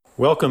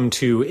Welcome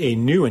to A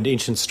New and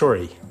Ancient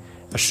Story,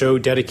 a show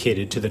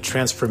dedicated to the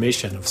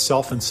transformation of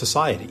self and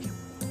society.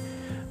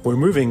 We're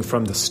moving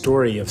from the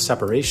story of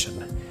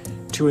separation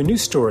to a new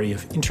story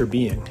of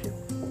interbeing.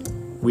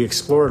 We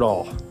explore it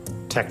all: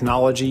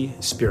 technology,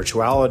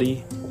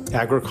 spirituality,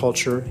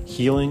 agriculture,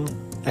 healing,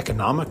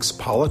 economics,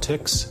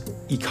 politics,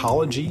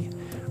 ecology,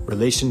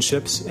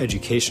 relationships,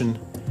 education,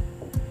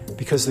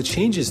 because the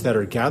changes that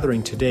are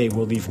gathering today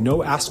will leave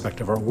no aspect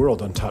of our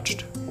world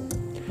untouched.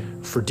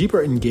 For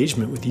deeper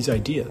engagement with these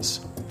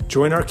ideas,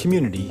 join our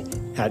community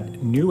at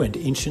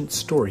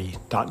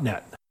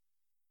newandancientstory.net.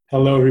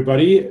 Hello,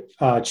 everybody.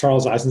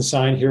 Charles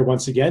Eisenstein here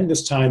once again.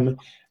 This time,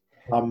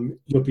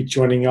 you'll be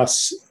joining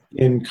us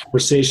in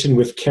conversation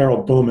with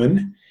Carol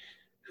Bowman,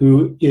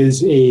 who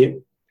is a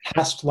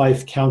past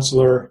life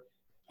counselor,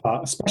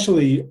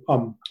 especially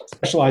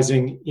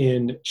specializing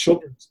in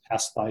children's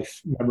past life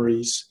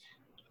memories.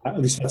 At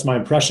least that's my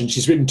impression.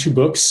 She's written 2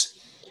 books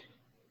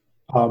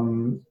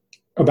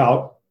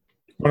about.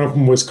 One of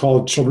them was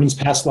called Children's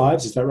Past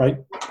Lives. Is that right?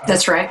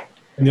 That's right.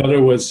 And the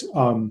other was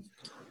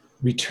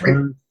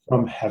Return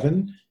from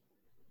Heaven.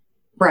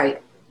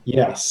 Right.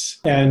 Yes.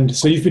 And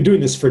so you've been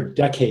doing this for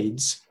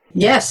decades.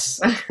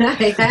 Yes, I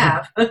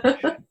have.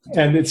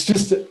 And it's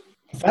just a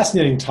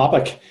fascinating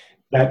topic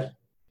that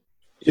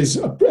is,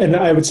 and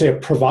I would say a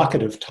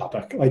provocative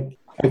topic. Like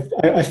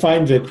I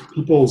find that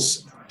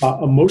people's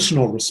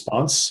emotional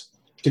response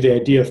to the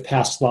idea of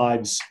past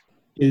lives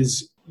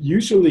is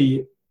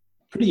usually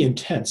pretty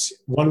intense,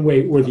 one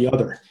way or the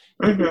other.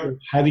 Mm-hmm.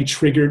 Highly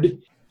triggered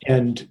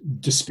and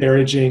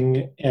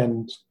disparaging,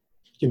 and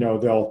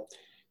they'll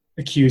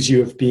accuse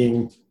you of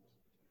being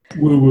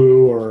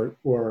woo-woo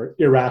or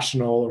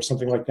irrational or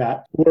something like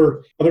that.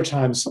 Or other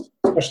times,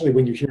 especially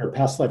when you hear a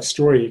past life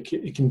story,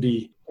 it can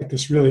be like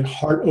this really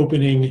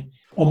heart-opening,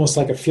 almost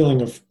like a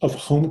feeling of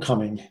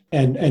homecoming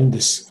and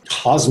this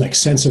cosmic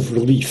sense of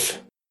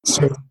relief.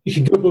 So it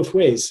can go both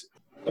ways.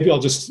 Maybe I'll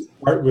just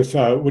start with,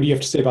 what do you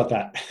have to say about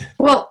that?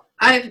 Well,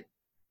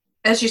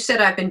 as you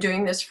said, I've been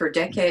doing this for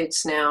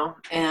decades now.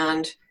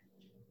 And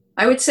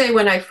I would say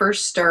when I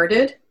first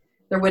started,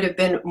 there would have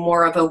been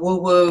more of a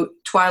woo-woo,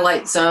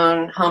 Twilight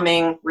Zone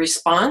humming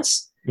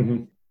response.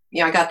 Mm-hmm.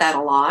 Yeah, I got that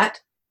a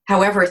lot.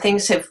 However,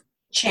 things have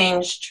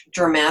changed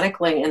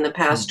dramatically in the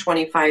past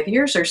 25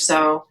 years or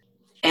so.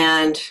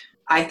 And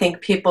I think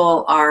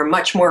people are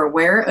much more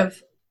aware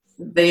of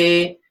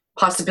the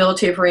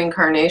possibility of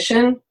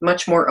reincarnation,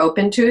 much more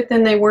open to it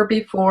than they were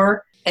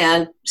before.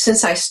 And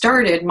since I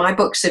started, my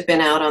books have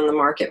been out on the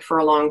market for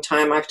a long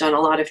time. I've done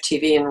a lot of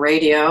TV and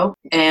radio.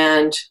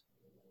 And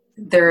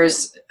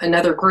there's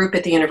another group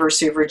at the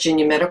University of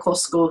Virginia Medical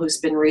School who's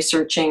been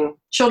researching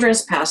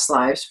children's past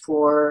lives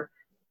for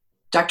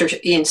Dr.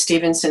 Ian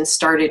Stevenson,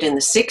 started in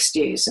the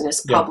 60s and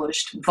has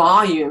published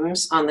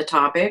volumes on the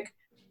topic.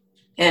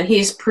 And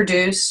he's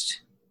produced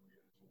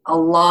a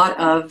lot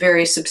of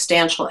very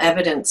substantial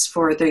evidence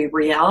for the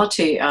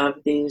reality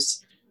of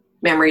these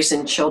memories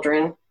in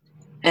children.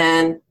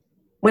 And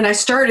when I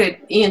started,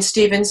 Ian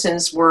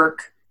Stevenson's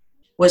work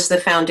was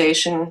the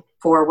foundation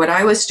for what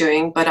I was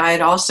doing, but I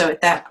had also at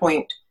that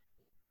point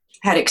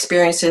had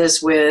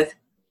experiences with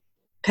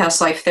past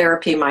life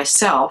therapy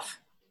myself,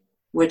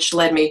 which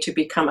led me to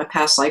become a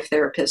past life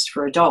therapist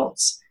for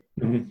adults.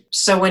 Mm-hmm.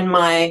 So when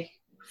my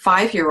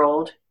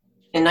 5-year-old,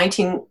 in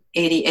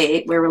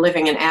 1988, we were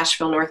living in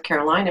Asheville, North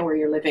Carolina, where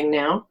you're living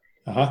now.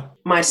 Uh-huh.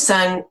 My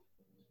son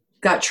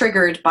got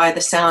triggered by the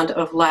sound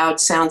of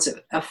loud sounds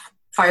of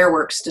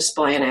fireworks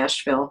display in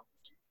Asheville.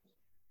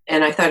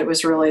 And I thought it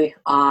was really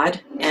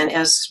odd. And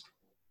as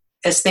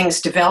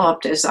things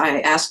developed, as I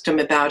asked him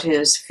about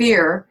his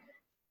fear,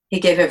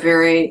 he gave a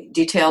very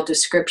detailed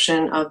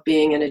description of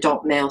being an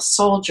adult male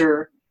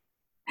soldier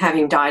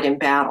having died in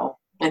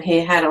battle. And he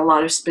had a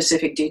lot of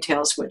specific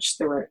details, which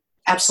there were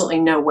absolutely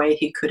no way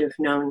he could have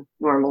known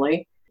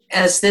normally.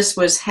 As this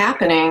was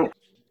happening,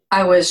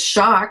 I was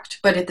shocked,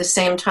 but at the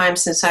same time,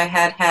 since I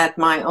had had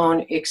my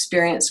own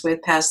experience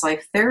with past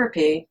life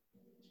therapy,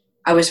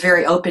 I was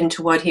very open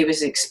to what he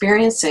was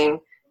experiencing.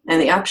 And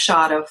the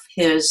upshot of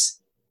his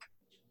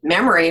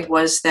memory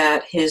was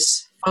that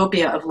his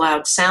phobia of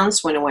loud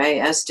sounds went away,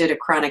 as did a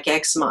chronic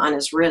eczema on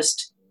his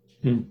wrist,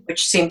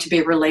 which seemed to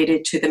be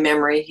related to the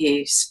memory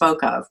he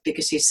spoke of,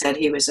 because he said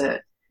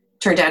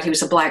turned out he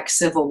was a black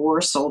Civil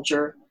War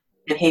soldier,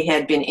 and he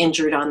had been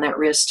injured on that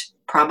wrist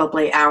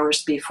probably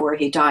hours before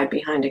he died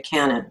behind a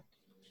cannon.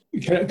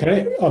 Can I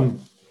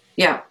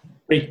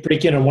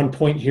break in on one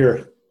point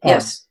here?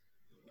 Yes.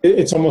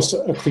 It's almost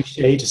a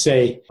cliche to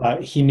say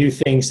he knew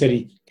things that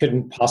he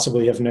couldn't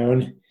possibly have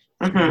known.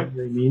 Mm-hmm.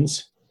 What it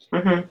means.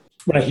 Mm-hmm.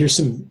 When I hear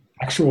some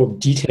actual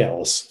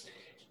details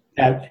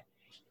that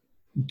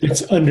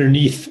gets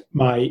underneath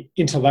my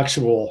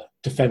intellectual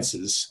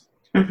defenses,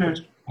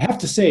 mm-hmm. I have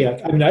to say,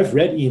 I've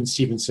read Ian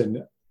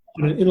Stevenson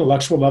on an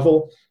intellectual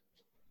level.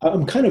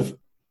 I'm kind of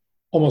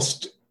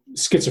almost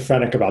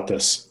schizophrenic about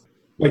this.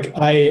 Like,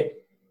 I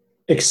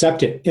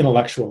accept it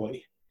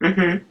intellectually,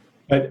 mm-hmm.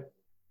 but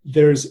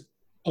there's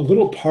a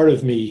little part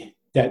of me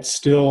that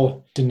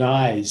still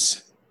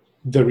denies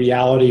the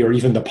reality or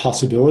even the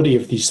possibility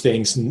of these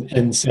things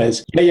and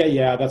says,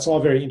 yeah, that's all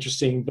very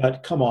interesting,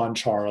 but come on,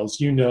 Charles,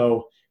 you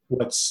know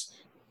what's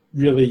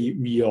really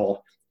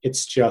real.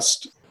 It's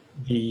just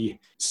the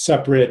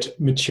separate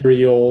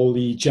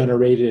materially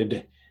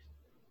generated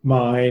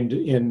mind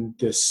in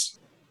this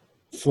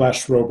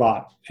flesh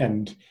robot.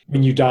 And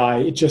when you die,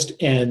 it just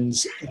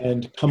ends,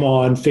 and come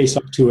on, face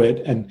up to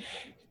it.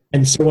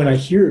 And so when I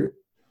hear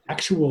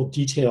actual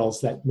details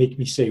that make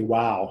me say,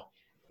 wow,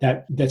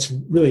 that's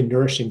really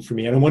nourishing for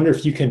me. And I wonder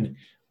if you can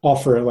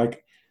offer,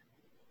 like,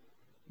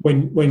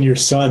 when your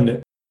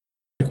son,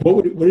 like,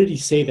 what did he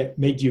say that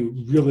made you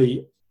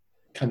really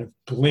kind of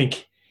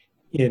blink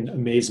in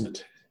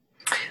amazement?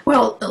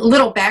 Well, a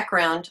little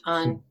background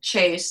on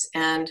Chase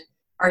and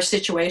our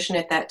situation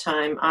at that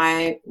time.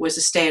 I was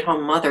a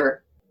stay-at-home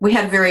mother. We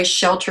had a very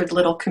sheltered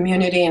little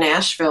community in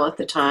Asheville at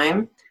the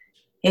time.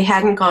 He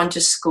hadn't gone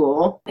to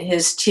school.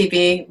 His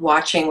TV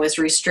watching was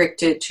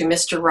restricted to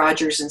Mr.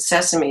 Rogers and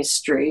Sesame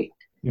Street.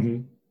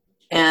 Mm-hmm.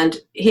 And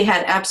he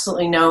had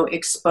absolutely no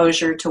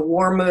exposure to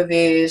war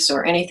movies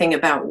or anything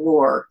about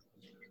war.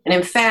 And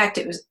in fact,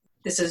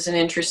 this is an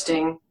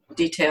interesting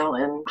detail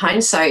in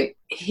hindsight.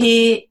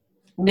 He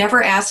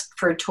never asked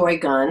for a toy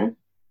gun.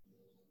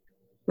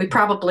 We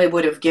probably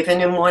would have given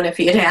him one if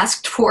he had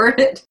asked for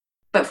it,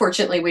 but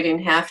fortunately we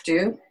didn't have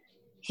to.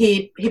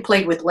 He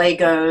played with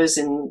Legos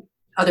and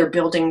other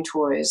building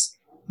toys.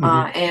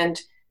 Mm-hmm.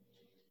 And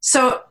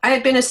so I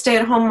had been a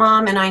stay-at-home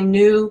mom, and I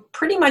knew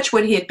pretty much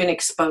what he had been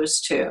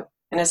exposed to.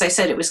 And as I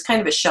said, it was kind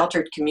of a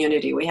sheltered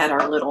community. We had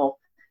our little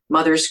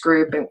mothers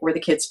group where the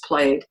kids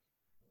played.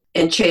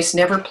 And Chase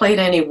never played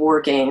any war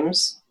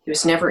games. He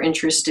was never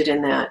interested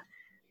in that.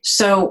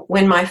 So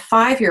when my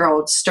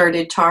 5-year-old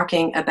started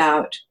talking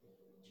about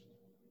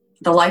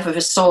the life of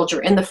a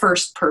soldier in the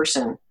first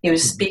person, he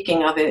was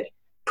speaking of it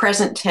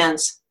present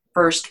tense,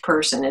 first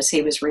person, as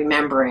he was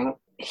remembering.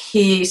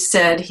 He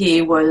said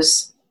he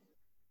was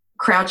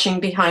crouching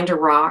behind a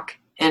rock,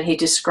 and he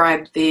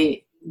described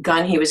the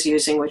gun he was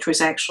using, which was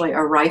actually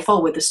a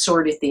rifle with a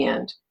sword at the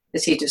end,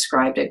 as he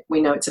described it.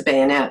 We know it's a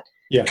bayonet.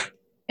 Yeah.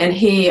 And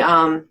he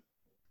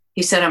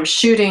said, I'm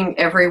shooting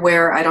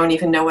everywhere. I don't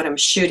even know what I'm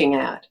shooting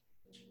at.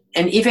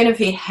 And even if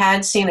he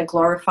had seen a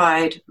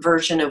glorified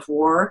version of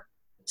war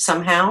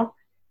somehow,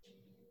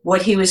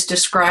 what he was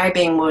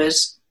describing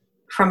was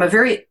from a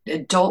very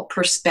adult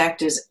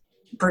perspective,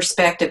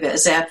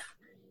 as if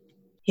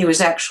he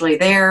was actually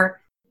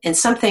there, and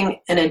something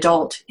an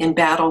adult in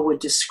battle would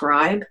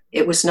describe.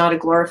 It was not a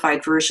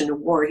glorified version of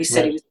war. He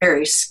said He was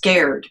very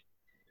scared,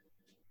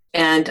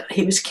 and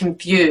he was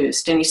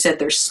confused, and he said,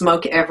 there's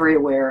smoke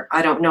everywhere.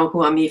 I don't know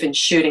who I'm even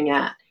shooting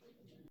at.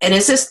 And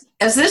as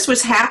this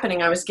was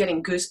happening, I was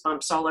getting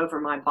goosebumps all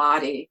over my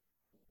body.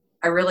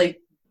 I really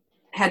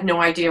had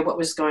no idea what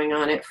was going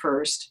on at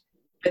first.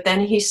 But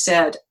then he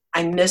said,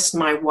 I miss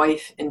my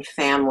wife and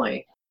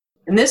family.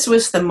 And this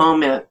was the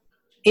moment.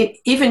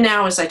 Even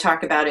now, as I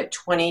talk about it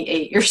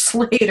 28 years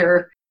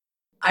later,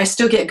 I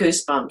still get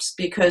goosebumps,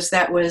 because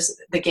that was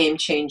the game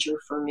changer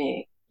for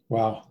me.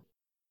 Wow.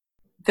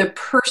 The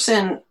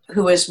person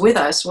who was with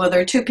us, well,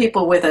 there are two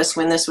people with us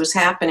when this was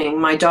happening.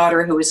 My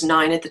daughter, who was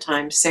 9 at the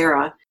time,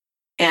 Sarah,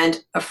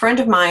 and a friend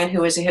of mine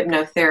who was a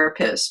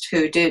hypnotherapist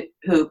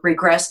who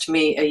regressed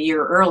me a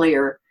year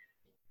earlier.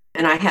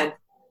 And I had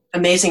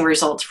amazing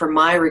results from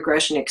my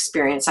regression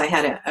experience. I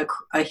had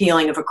a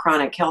healing of a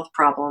chronic health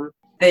problem.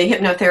 The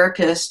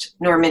hypnotherapist,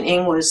 Norman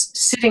Ng, was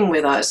sitting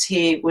with us.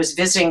 He was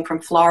visiting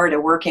from Florida,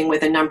 working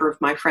with a number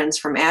of my friends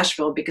from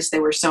Asheville, because they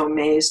were so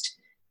amazed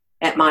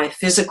at my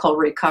physical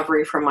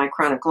recovery from my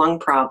chronic lung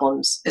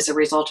problems as a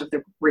result of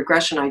the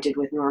regression I did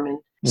with Norman.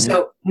 Mm-hmm.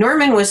 So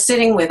Norman was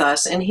sitting with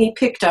us, and he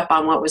picked up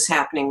on what was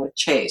happening with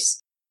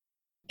Chase.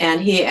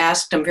 And he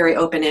asked him very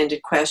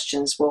open-ended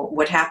questions. Well,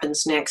 what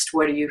happens next?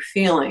 What are you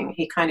feeling?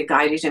 He kind of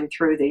guided him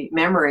through the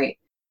memory.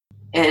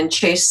 And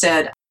Chase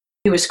said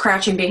he was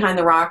crouching behind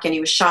the rock, and he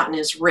was shot in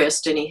his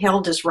wrist, and he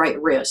held his right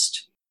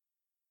wrist.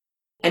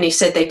 And he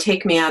said, they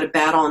take me out of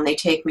battle and they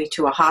take me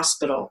to a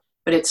hospital,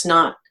 but it's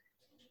not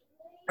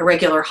a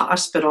regular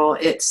hospital.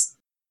 It's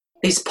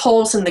these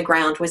poles in the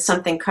ground with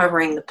something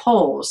covering the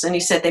poles. And he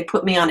said, they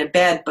put me on a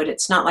bed, but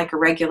it's not like a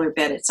regular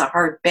bed. It's a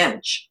hard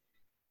bench.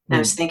 And I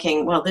was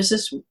thinking, well, this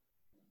is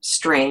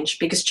strange,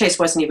 because Chase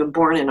wasn't even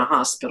born in a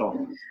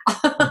hospital.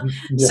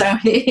 So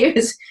he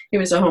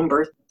was a home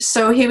birth.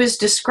 So he was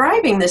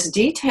describing this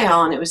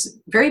detail, and it was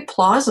very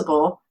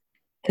plausible.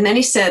 And then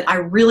he said, I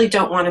really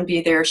don't want to be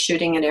there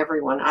shooting at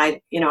everyone.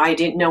 I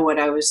didn't know what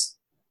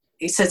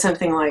he said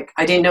something like,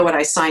 I didn't know what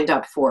I signed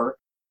up for.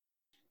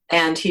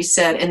 And he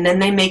said, and then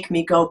they make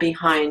me go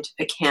behind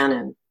a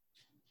cannon.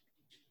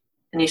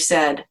 And he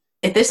said,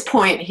 at this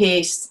point,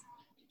 he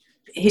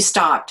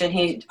stopped, and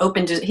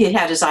he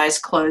had his eyes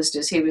closed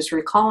as he was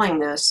recalling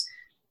this.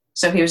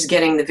 So he was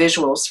getting the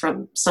visuals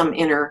from some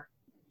inner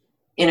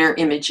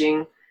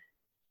imaging.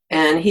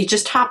 And he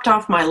just hopped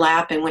off my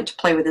lap and went to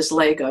play with his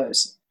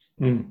Legos.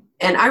 And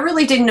I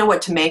really didn't know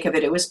what to make of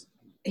it.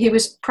 He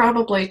was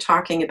probably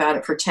talking about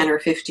it for 10 or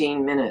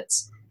 15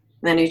 minutes.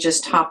 And then he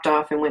just hopped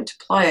off and went to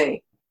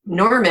play.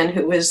 Norman,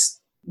 who was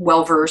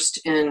well-versed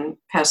in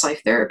past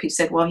life therapy,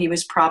 said, well, he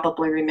was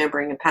probably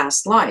remembering a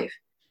past life.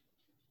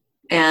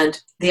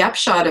 And the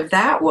upshot of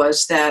that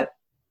was that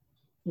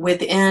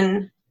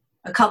within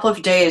a couple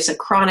of days, a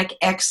chronic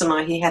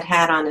eczema he had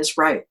had on his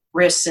right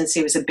wrist since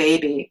he was a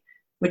baby,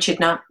 which had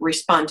not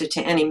responded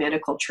to any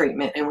medical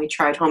treatment. And we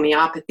tried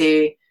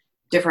homeopathy,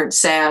 different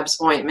salves,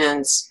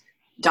 ointments,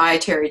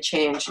 dietary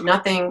change.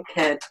 Nothing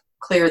had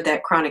cleared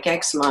that chronic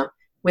eczema.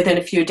 Within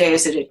a few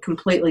days, it had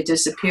completely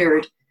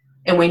disappeared.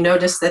 And we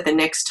noticed that the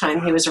next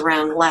time he was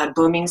around loud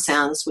booming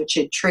sounds, which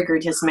had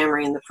triggered his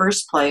memory in the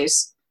first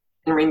place,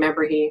 and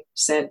remember he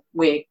said,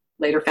 we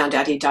later found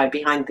out he died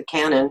behind the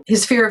cannon,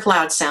 his fear of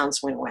loud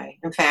sounds went away.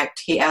 In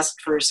fact, he asked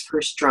for his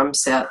first drum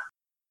set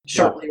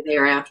shortly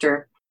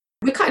thereafter.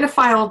 We kind of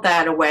filed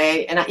that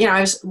away, and I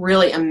was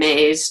really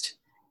amazed.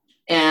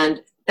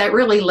 And that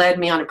really led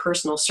me on a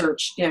personal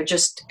search,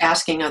 just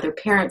asking other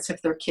parents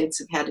if their kids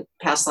have had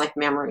past life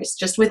memories,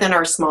 just within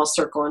our small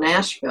circle in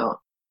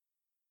Asheville.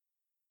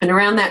 And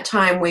around that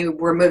time, we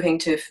were moving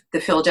to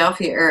the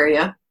Philadelphia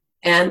area.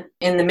 And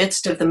in the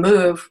midst of the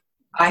move,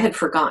 I had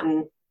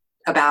forgotten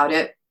about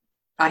it.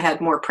 I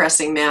had more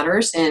pressing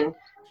matters. And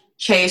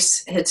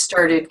Chase had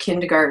started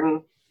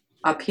kindergarten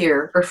up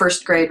here, or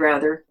first grade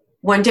rather.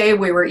 One day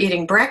we were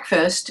eating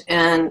breakfast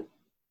and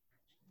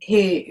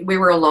we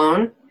were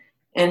alone.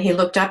 And he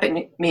looked up at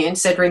me and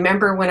said,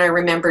 remember when I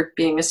remembered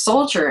being a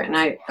soldier? And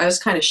I was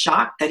kind of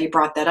shocked that he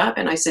brought that up.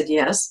 And I said,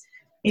 yes.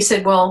 He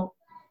said, well,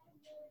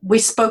 we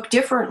spoke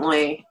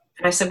differently.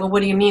 And I said, well,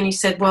 what do you mean? He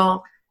said,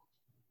 well,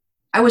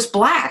 I was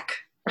black.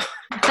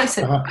 I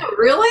said, oh,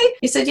 really?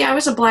 He said, yeah, I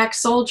was a black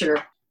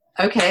soldier.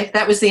 Okay,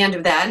 that was the end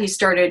of that. He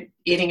started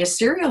eating his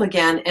cereal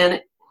again.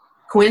 And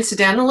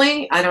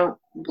coincidentally, I don't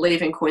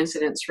believe in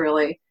coincidence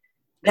really,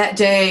 that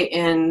day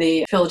in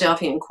the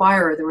Philadelphia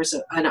Inquirer, there was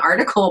an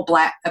article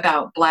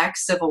about black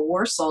Civil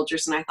War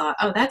soldiers. And I thought,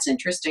 oh, that's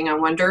interesting. I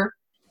wonder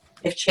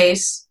if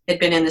Chase had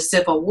been in the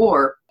Civil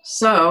War.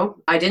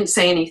 So I didn't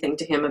say anything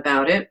to him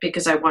about it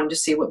because I wanted to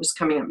see what was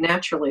coming up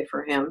naturally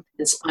for him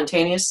and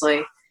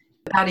spontaneously.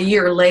 About a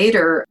year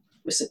later,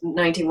 it was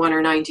 91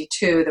 or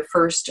 92, the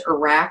first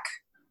Iraq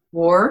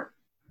war.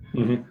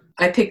 Mm-hmm.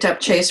 I picked up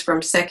Chase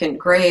from second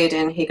grade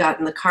and he got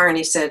in the car and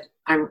he said,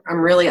 I'm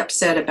really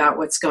upset about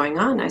what's going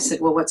on. I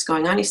said, well, what's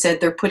going on? He said,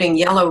 they're putting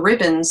yellow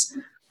ribbons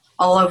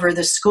all over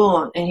the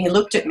school. And he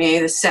looked at me,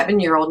 the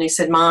 7-year-old, and he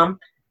said, Mom,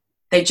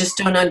 they just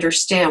don't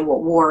understand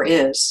what war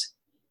is.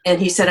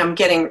 And he said, I'm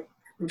getting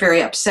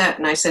very upset.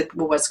 And I said,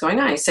 well, what's going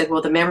on? He said,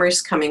 well, the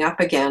memory's coming up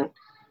again.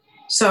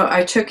 So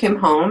I took him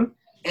home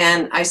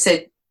and I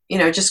said,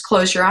 just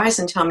close your eyes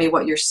and tell me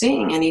what you're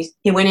seeing. And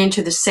he went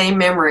into the same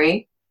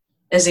memory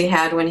as he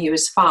had when he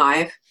was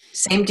 5,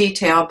 same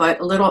detail, but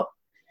a little,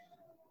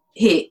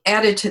 he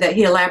added to that,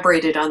 he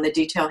elaborated on the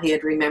detail he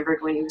had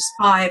remembered when he was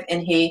 5,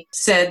 and he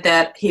said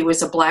that he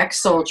was a black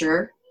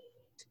soldier.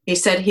 He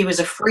said he was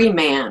a free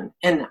man,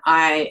 and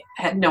I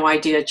had no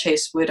idea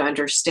Chase would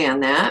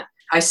understand that.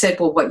 I said,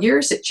 well, what year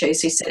is it,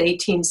 Chase? He said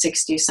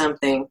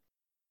 1860-something.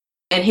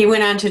 And he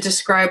went on to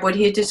describe what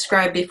he had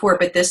described before,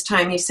 but this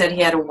time he said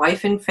he had a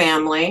wife and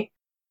family.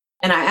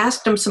 And I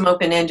asked him some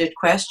open-ended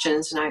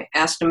questions, and I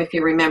asked him if he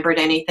remembered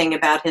anything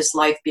about his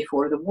life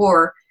before the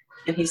war.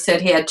 And he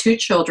said he had 2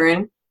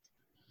 children,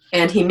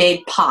 and he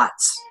made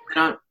pots. I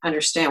don't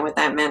understand what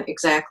that meant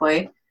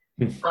exactly.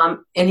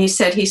 And he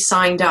said he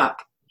signed up.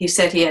 He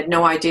said he had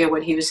no idea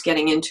what he was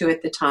getting into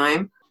at the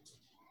time.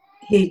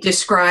 He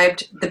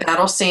described the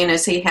battle scene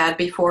as he had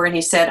before, and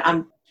he said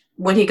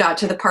when he got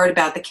to the part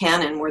about the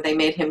cannon where they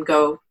made him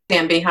go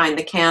stand behind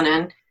the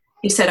cannon,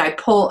 he said, I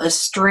pull a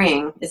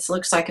string. It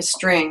looks like a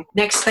string.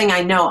 Next thing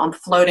I know, I'm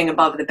floating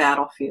above the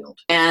battlefield.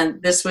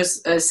 And this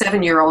was a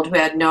 7-year-old who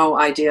had no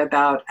idea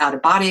about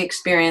out-of-body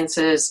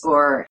experiences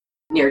or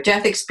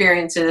near-death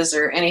experiences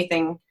or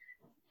anything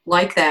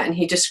like that. And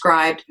he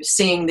described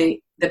seeing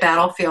the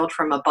battlefield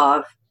from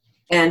above.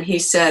 And he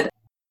said,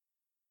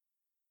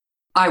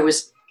 I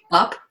was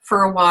up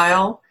for a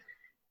while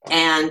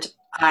and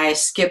I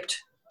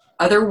skipped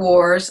other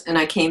wars and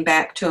I came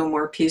back to a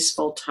more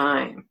peaceful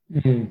time.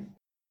 Mm-hmm.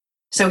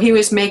 So he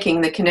was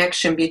making the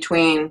connection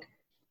between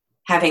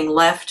having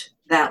left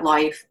that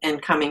life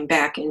and coming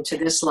back into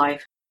this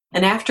life.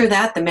 And after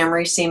that, the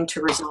memory seemed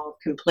to resolve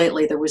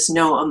completely. There was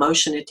no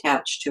emotion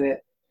attached to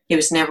it. He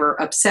was never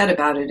upset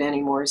about it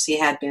anymore as he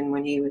had been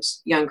when he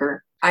was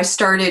younger.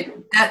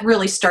 That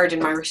really started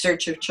my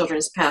research of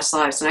children's past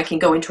lives. And I can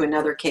go into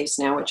another case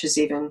now, which is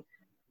even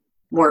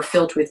more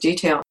filled with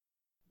detail.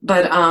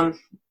 But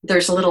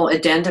there's a little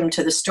addendum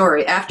to the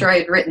story. After I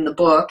had written the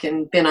book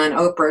and been on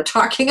Oprah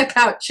talking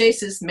about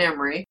Chase's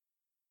memory,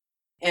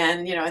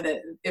 and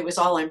it was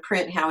all in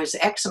print how his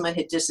eczema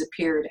had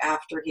disappeared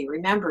after he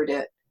remembered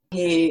it.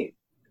 He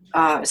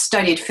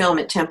studied film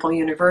at Temple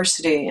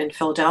University in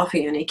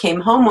Philadelphia, and he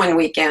came home one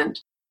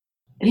weekend,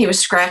 and he was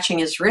scratching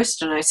his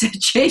wrist, and I said,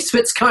 Chase,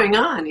 what's going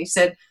on? He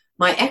said,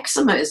 my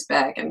eczema is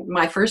back. And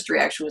my first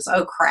reaction was,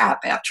 oh, crap,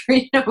 after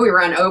we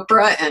were on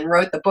Oprah and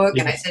wrote the book,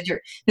 and I said,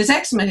 his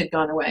eczema had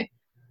gone away.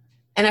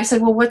 And I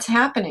said, well, what's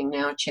happening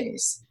now,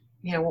 Chase?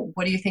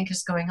 what do you think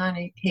is going on?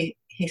 He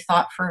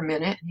thought for a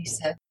minute and he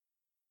said,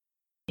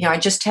 I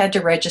just had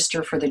to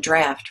register for the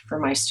draft for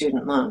my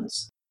student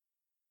loans.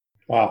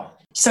 Wow.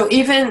 So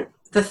even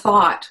the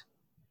thought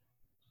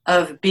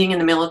of being in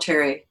the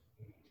military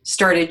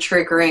started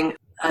triggering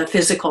a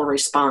physical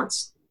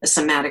response, a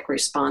somatic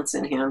response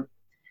in him.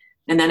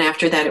 And then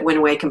after that, it went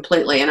away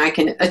completely. And I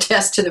can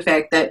attest to the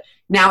fact that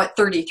now at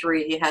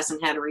 33, he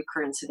hasn't had a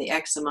recurrence of the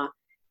eczema.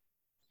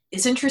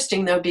 It's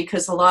interesting, though,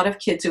 because a lot of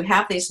kids who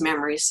have these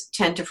memories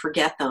tend to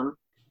forget them.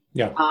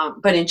 Yeah.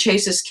 But in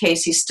Chase's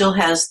case, he still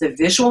has the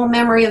visual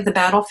memory of the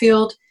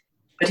battlefield,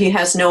 but he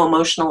has no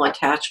emotional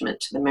attachment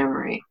to the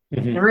memory.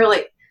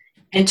 Mm-hmm.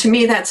 And to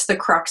me, that's the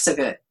crux of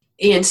it.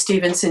 Ian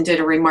Stevenson did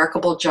a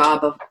remarkable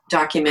job of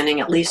documenting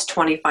at least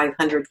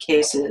 2,500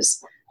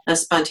 cases of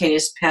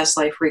spontaneous past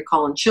life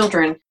recall in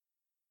children,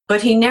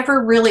 but he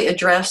never really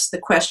addressed the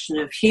question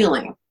of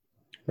healing.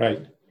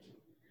 Right.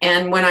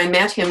 And when I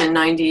met him in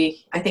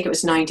 98,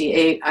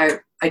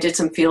 I did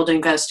some field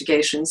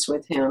investigations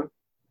with him.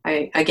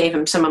 I gave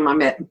him some of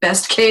my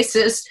best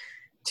cases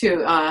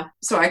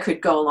so I could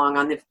go along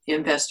on the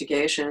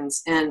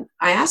investigations. And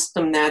I asked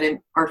him that in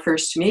our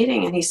first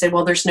meeting, and he said,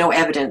 well, there's no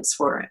evidence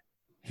for it.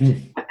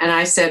 And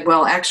I said,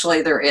 well,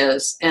 actually there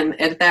is. And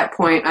at that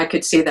point, I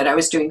could see that I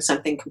was doing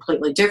something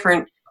completely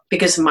different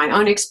because of my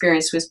own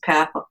experience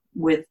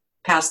with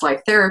past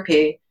life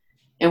therapy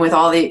and with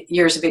all the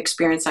years of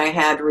experience I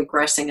had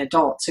regressing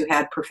adults who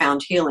had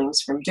profound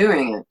healings from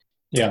doing it.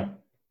 Yeah.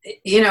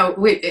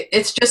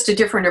 It's just a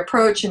different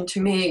approach. And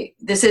to me,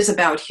 this is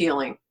about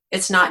healing.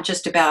 It's not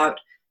just about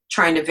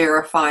trying to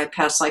verify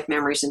past life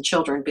memories in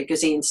children,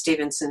 because Ian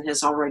Stevenson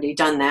has already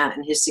done that,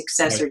 and his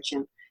successor,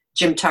 right.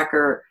 Jim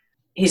Tucker,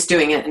 he's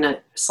doing it in a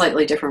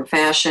slightly different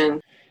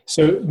fashion.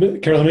 So,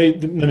 Carol,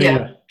 let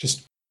me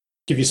just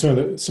give you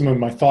some of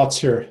my thoughts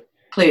here.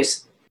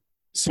 Please.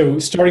 So,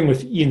 starting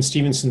with Ian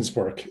Stevenson's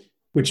work,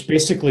 which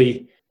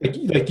basically,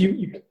 like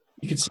you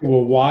could say,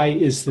 well, why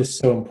is this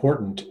so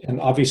important? And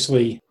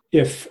obviously,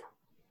 if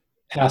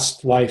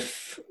past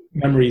life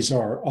memories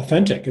are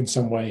authentic in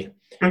some way,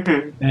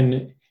 mm-hmm.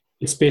 then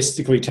it's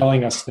basically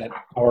telling us that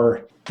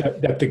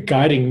that the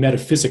guiding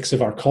metaphysics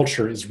of our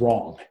culture is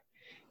wrong,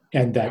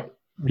 and that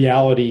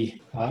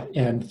reality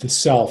and the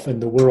self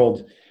and the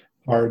world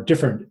are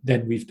different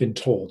than we've been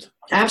told.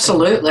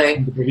 Absolutely.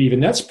 And believe,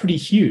 and that's pretty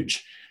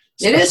huge.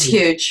 It is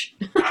huge.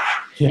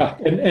 Yeah,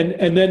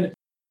 and then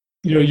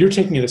you're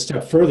taking it a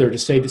step further to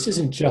say this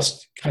isn't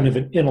just kind of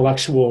an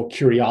intellectual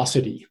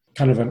curiosity,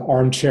 kind of an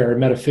armchair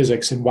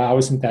metaphysics, and wow,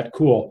 isn't that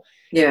cool?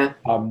 Yeah.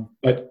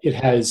 But it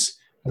has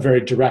a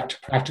very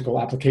direct, practical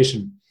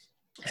application,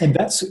 and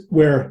that's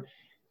where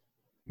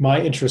my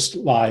interest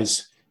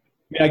lies.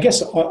 I mean, I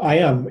guess I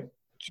am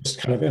just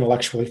kind of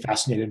intellectually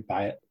fascinated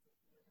by it.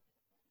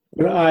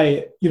 When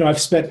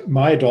I've spent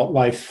my adult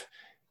life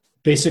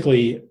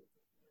basically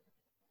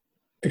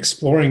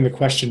exploring the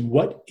question,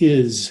 what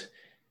is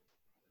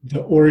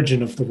the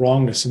origin of the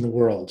wrongness in the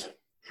world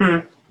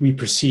we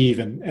perceive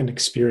and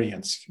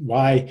experience?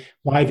 Why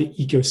the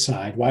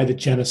ecocide? Why the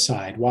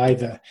genocide? Why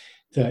the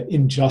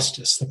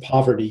injustice, the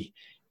poverty,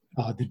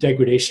 the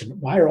degradation?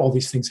 Why are all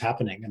these things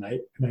happening? And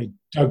I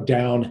dug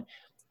down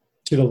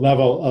to the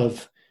level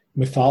of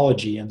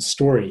mythology and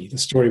story, the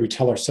story we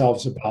tell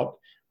ourselves about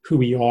who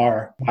we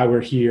are, why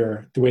we're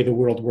here, the way the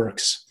world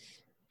works.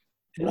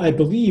 And I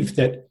believe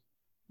that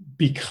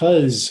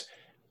because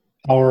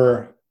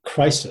our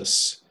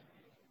crisis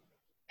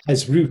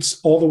has roots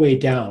all the way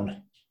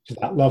down to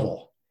that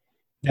level,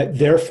 that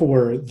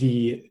therefore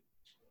the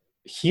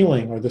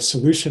healing or the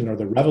solution or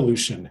the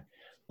revolution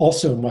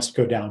also must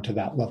go down to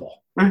that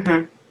level.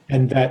 Mm-hmm.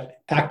 And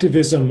that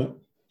activism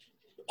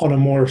on a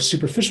more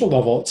superficial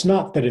level, it's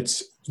not that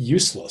it's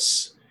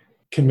useless.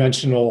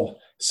 Conventional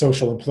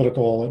social and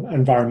political and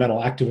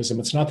environmental activism,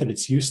 it's not that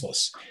it's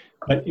useless,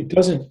 but it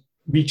doesn't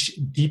reach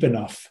deep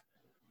enough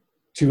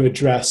to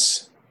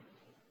address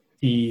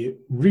the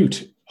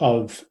root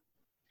of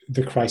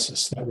the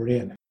crisis that we're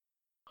in.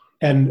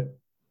 And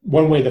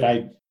one way that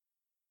I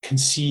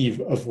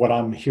conceive of what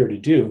I'm here to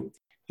do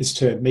is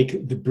to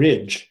make the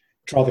bridge,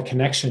 draw the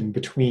connection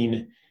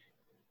between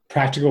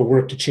practical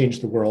work to change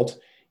the world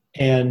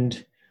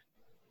and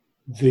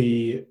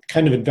the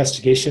kind of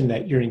investigation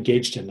that you're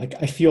engaged in. Like,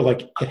 I feel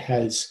like it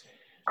has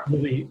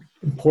really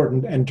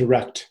important and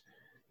direct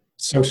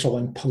social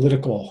and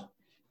political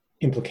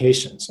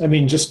implications. I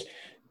mean, just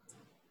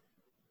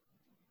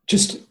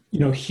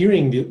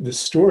hearing the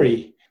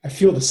story, I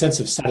feel the sense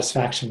of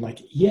satisfaction. Like,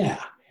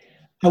 yeah,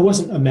 I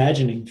wasn't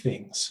imagining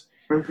things.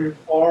 Mm-hmm.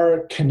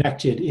 Are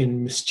connected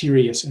in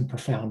mysterious and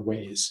profound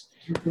ways.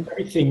 Mm-hmm.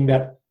 Everything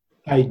that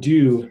I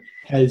do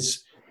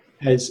has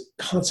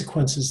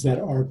consequences that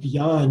are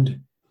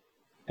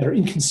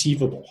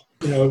inconceivable.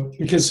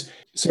 Because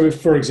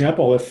if, for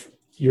example, if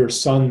your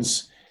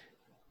son's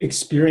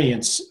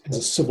experience as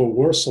a Civil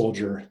War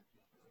soldier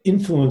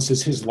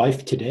influences his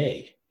life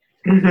today,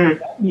 mm-hmm.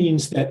 that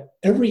means that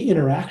every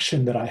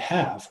interaction that I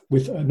have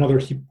with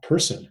another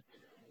person,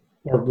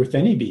 or with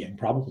any being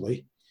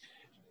probably,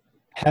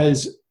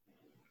 has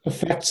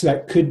effects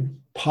that could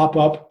pop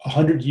up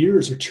 100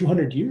 years or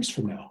 200 years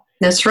from now.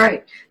 That's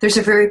right. There's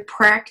a very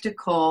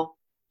practical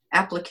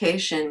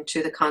application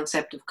to the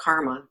concept of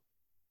karma.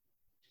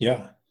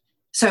 Yeah.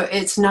 So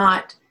it's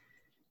not,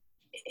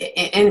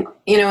 and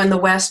in the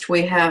West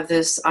we have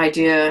this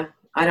idea,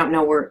 I don't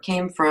know where it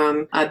came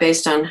from,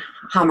 based on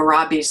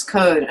Hammurabi's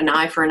code, an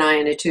eye for an eye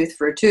and a tooth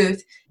for a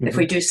tooth. Mm-hmm. If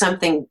we do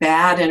something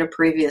bad in a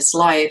previous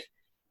life,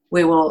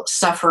 we will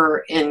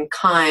suffer in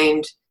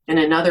kind in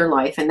another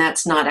life, and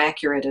that's not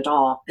accurate at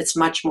all. It's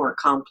much more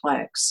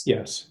complex.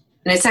 Yes.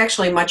 And it's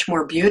actually much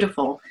more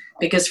beautiful,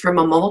 because from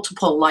a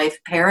multiple life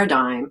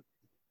paradigm,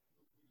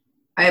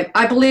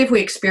 I believe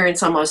we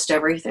experience almost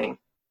everything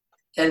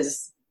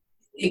as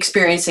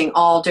experiencing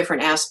all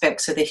different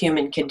aspects of the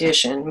human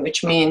condition,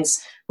 which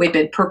means we've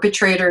been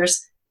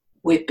perpetrators,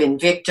 we've been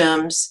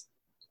victims,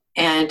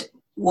 and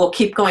we'll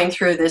keep going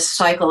through this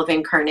cycle of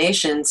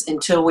incarnations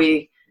until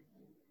we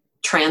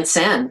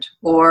transcend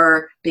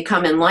or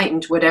become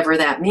enlightened, whatever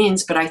that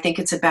means. But I think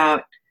it's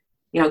about,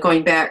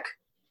 going back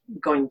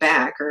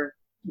or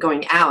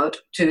going out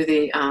to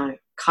the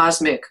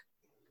cosmic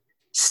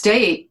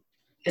state.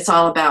 It's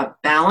all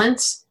about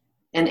balance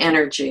and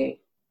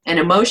energy, and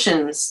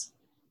emotions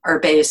are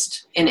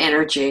based in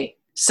energy.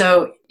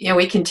 So,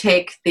 we can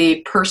take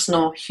the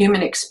personal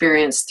human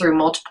experience through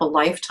multiple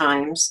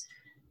lifetimes.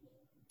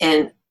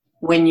 And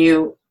when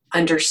you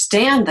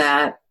understand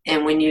that,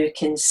 and when you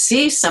can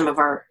see some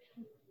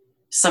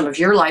of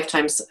your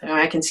lifetimes,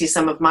 I can see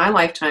some of my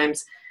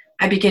lifetimes,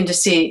 I begin to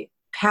see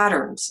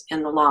patterns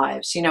in the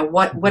lives.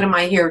 What am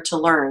I here to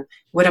learn?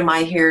 What am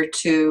I here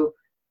to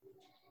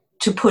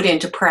put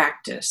into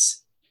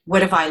practice?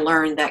 What have I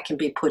learned that can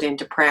be put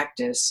into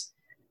practice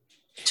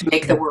to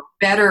make the world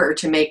better, or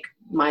to make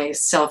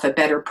myself a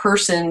better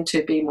person,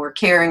 to be more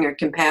caring or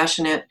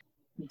compassionate?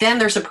 Then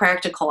there's a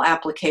practical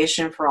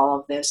application for all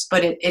of this,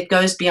 but it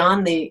goes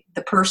beyond the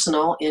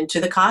personal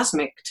into the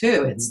cosmic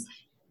too. Mm-hmm. It's,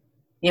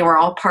 we're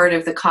all part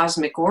of the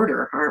cosmic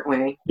order, aren't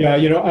we? Yeah,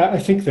 I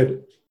think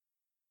that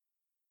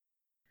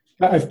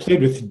I've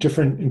played with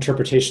different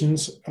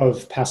interpretations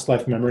of past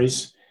life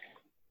memories.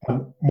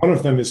 One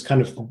of them is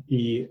kind of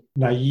the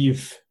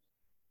naive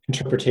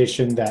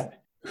interpretation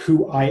that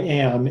who I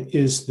am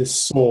is the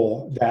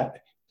soul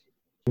that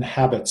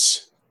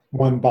inhabits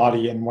one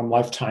body and one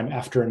lifetime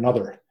after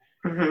another.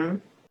 Mm-hmm.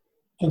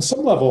 On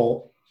some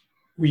level,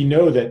 we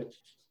know that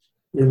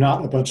we're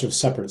not a bunch of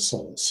separate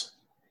souls.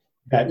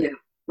 That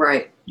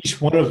right. Each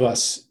one of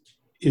us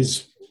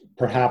is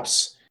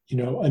perhaps,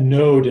 a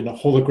node in a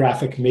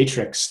holographic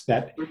matrix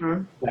that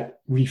mm-hmm. that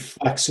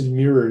reflects and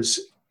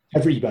mirrors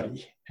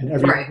everybody and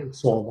every right.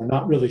 soul. We're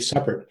not really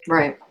separate.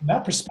 Right. From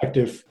that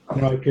perspective,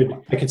 I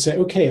could say,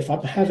 okay, if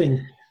I'm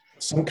having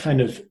some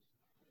kind of,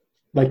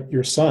 like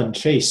your son,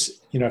 Chase,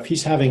 if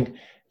he's having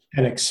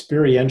an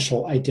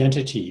experiential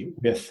identity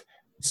with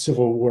a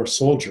Civil War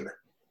soldier,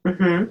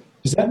 mm-hmm.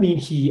 does that mean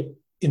he,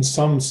 in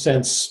some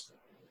sense,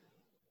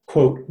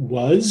 quote,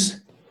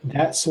 was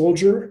that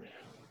soldier?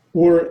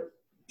 Or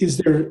is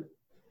there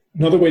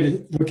another way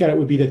to look at it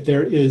would be that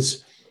there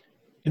is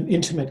an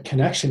intimate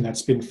connection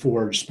that's been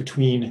forged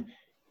between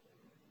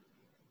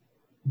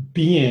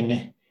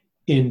being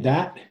in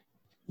that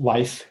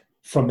life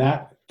from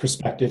that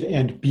perspective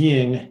and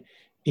being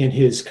in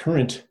his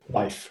current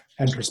life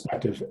and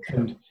perspective?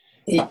 And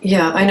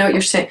yeah, I know what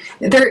you're saying.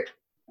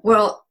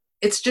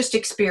 It's just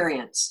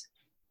experience.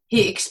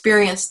 He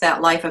experienced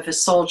that life of a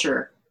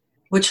soldier,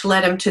 which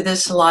led him to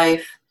this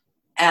life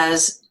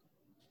as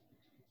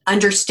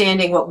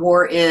understanding what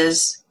war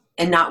is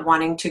and not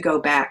wanting to go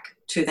back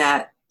to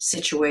that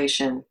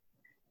situation.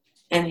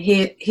 And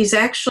he's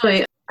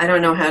actually, I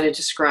don't know how to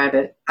describe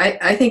it.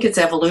 I think it's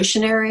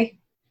evolutionary,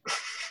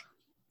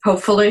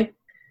 hopefully.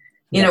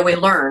 We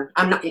learn.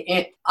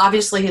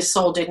 Obviously his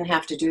soul didn't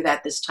have to do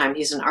that this time.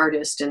 He's an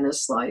artist in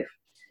this life.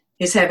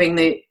 He's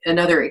having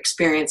another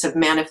experience of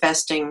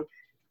manifesting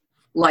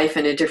life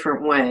in a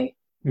different way.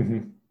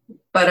 Mm-hmm.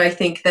 But I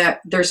think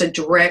that there's a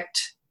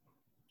direct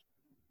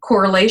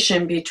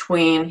correlation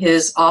between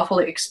his awful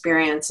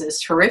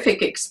experiences,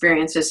 horrific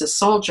experiences as a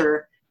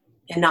soldier,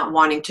 and not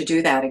wanting to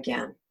do that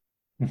again,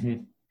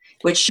 mm-hmm.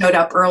 which showed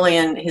up early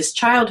in his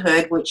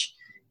childhood,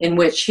 in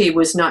which he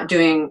was not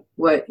doing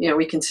what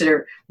we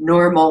consider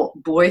normal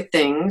boy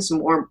things,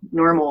 more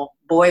normal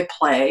boy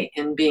play,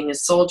 and being a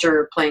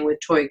soldier playing with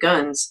toy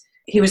guns.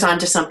 He was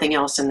onto something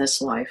else in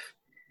this life.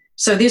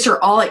 So these are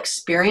all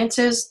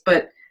experiences,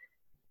 but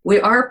we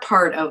are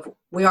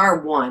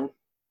one.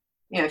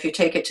 If you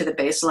take it to the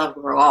base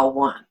level, we're all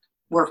one.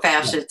 We're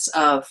facets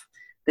of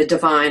the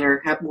divine,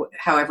 or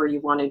however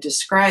you want to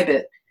describe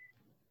it.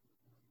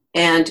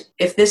 And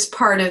if this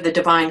part of the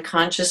divine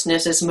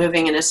consciousness is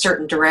moving in a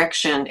certain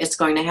direction, it's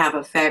going to have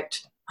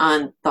effect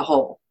on the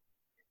whole.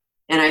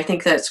 And I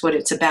think that's what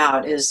it's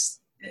about, is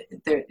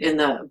in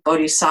the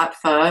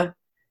bodhisattva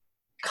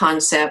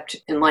concept,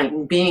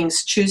 enlightened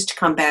beings choose to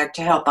come back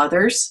to help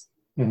others,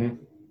 mm-hmm.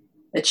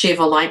 achieve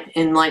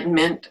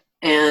enlightenment.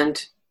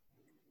 And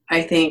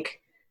I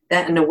think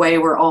that in a way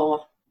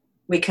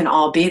we can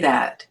all be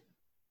that.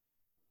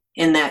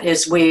 in that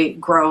as we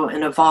grow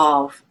and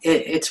evolve,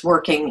 it's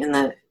working in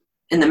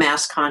the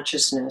mass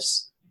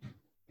consciousness.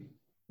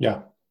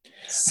 Yeah.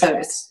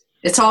 So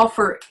it's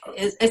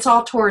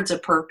all towards a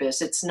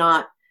purpose.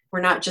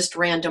 We're not just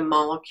random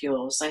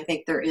molecules. I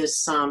think there is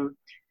some,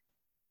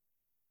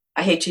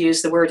 I hate to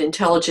use the word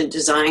intelligent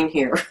design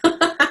here,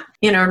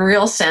 in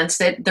real sense,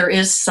 that there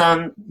is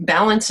some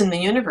balance in the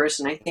universe.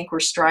 And I think we're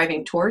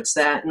striving towards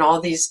that. And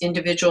all these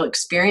individual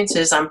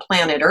experiences on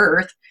planet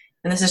Earth,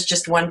 and this is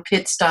just one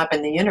pit stop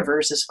in the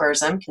universe as far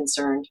as I'm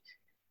concerned,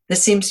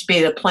 this seems to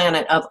be the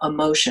planet of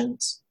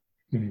emotions.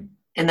 Mm-hmm.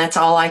 And that's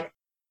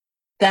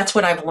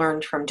what I've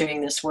learned from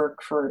doing this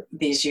work for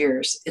these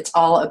years. It's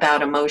all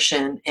about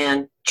emotion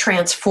and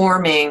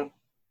transforming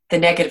the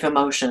negative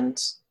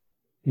emotions.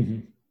 Mm-hmm.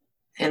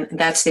 And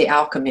that's the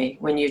alchemy,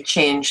 when you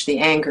change the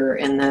anger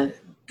and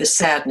the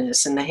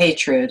sadness and the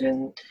hatred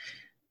and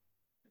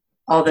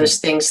all those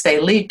things they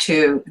lead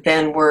to,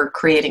 then we're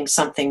creating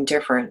something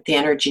different. The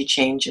energy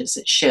changes,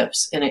 it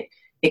shifts, and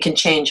it can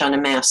change on a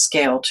mass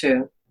scale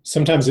too.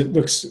 Sometimes it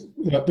looks,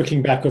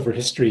 looking back over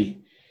history,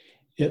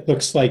 it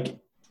looks like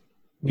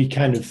we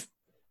kind of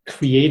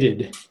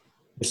created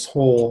this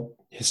whole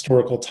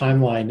historical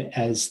timeline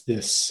as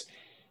this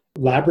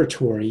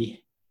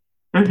laboratory.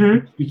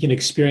 Mm-hmm. We can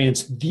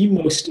experience the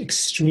most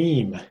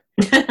extreme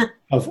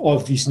of all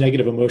of these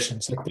negative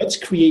emotions. Like, let's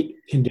create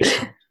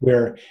conditions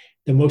where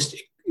the most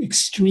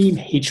extreme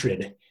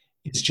hatred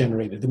is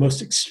generated, the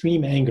most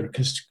extreme anger,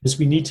 because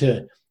we need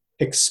to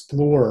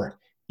explore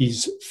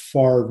these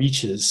far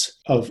reaches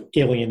of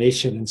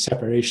alienation and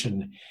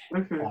separation.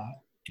 Mm-hmm.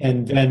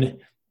 And then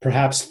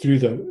perhaps through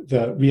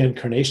the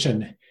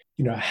reincarnation,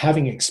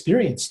 having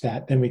experienced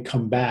that, then we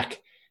come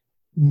back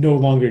no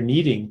longer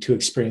needing to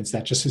experience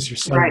that, just as your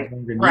son right. no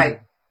longer needed. Right.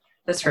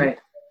 That's right.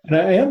 And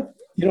I am,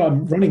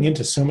 I'm running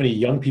into so many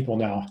young people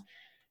now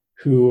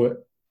who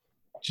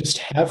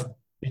just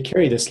they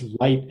carry this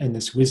light and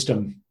this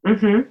wisdom.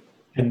 Mm-hmm.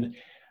 And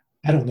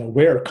I don't know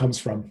where it comes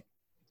from.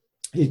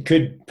 It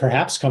could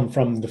perhaps come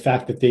from the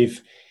fact that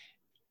they've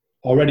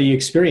already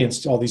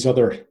experienced all these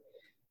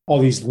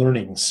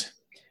learnings.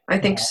 I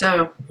think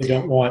so. They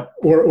don't want,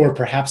 or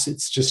perhaps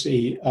it's just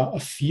a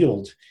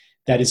field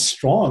that is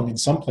strong in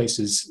some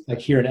places. Like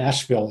here in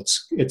Asheville,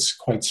 it's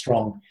quite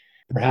strong.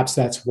 Perhaps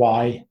that's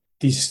why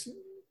these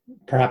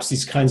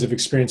kinds of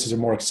experiences are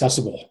more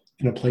accessible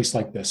in a place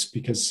like this,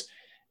 because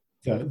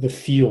the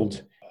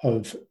field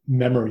of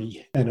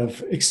memory and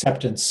of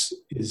acceptance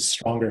is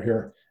stronger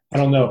here. I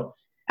don't know.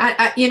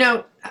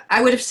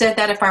 I would have said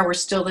that if I were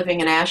still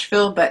living in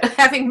Asheville, but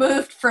having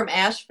moved from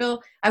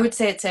Asheville, I would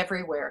say it's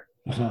everywhere.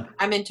 Uh-huh.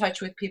 I'm in touch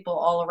with people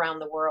all around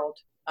the world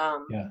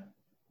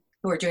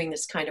who are doing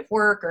this kind of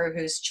work, or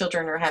whose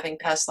children are having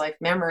past life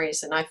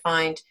memories. And I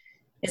find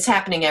it's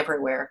happening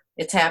everywhere.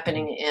 It's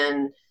happening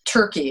in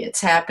Turkey.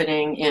 It's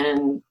happening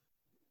in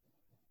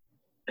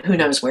who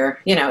knows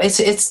where.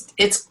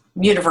 It's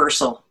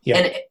universal.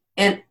 Yeah.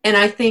 And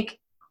I think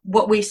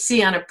what we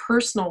see on a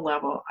personal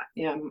level,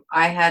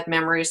 I had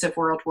memories of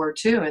World War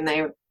II,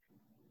 and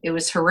it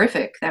was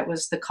horrific. That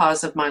was the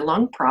cause of my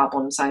lung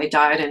problems. I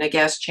died in a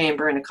gas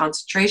chamber in a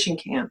concentration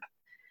camp.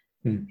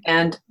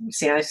 And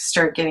see, I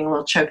started getting a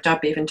little choked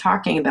up even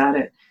talking about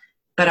it.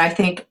 But I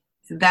think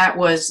that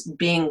was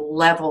being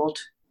leveled.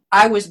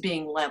 I was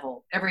being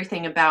leveled.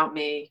 Everything about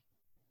me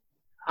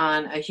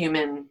in a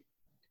human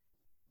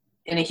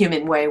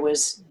way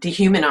was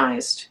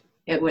dehumanized.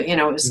 It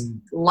was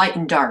light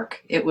and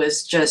dark. It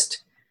was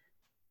just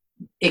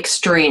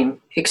extreme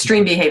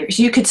behaviors.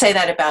 You could say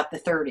that about the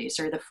 30s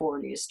or the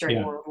 40s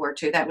during World War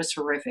II. That was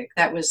horrific.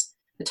 That was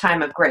the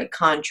time of great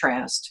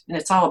contrast, and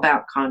it's all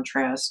about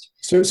contrast.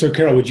 So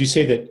Carol, would you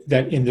say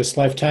that in this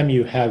lifetime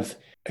you have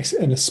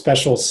a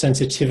special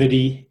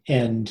sensitivity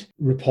and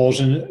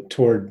repulsion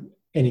toward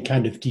any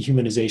kind of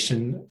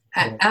dehumanization?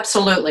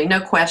 Absolutely, no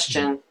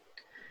question. Mm-hmm.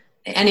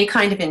 Any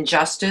kind of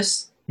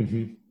injustice,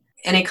 mm-hmm.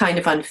 any kind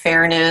of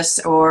unfairness,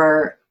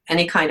 or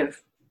any kind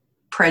of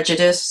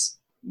prejudice,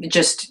 it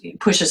just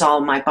pushes all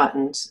of my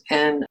buttons.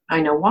 And I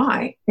know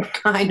why.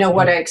 I know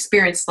what I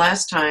experienced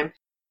last time.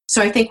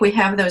 So I think we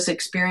have those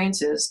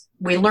experiences.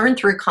 We learn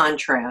through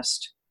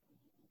contrast.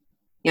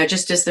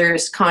 Just as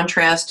there's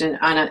contrast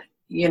on a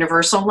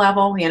universal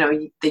level,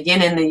 the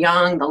yin and the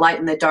yang, the light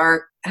and the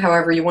dark,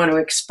 however you want to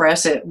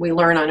express it, we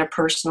learn on a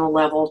personal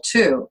level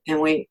too. And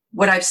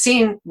what I've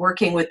seen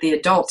working with the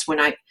adults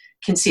when I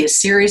can see a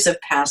series of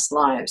past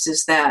lives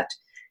is that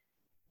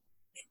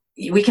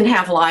we can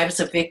have lives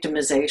of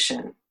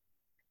victimization.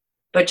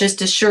 But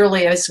just as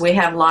surely as we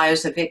have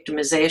lives of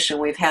victimization,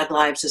 we've had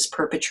lives as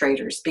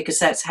perpetrators, because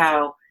that's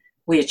how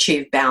we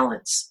achieve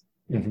balance.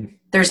 Mm-hmm.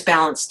 There's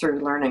balance through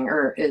learning.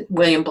 Or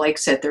William Blake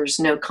said there's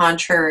no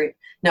progression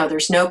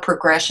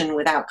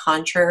without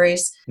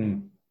contraries.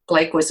 Mm.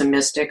 Blake was a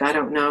mystic. I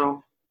don't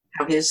know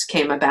how his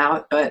came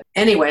about. But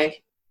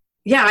anyway,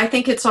 I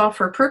think it's all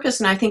for a purpose.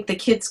 And I think the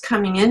kids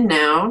coming in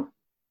now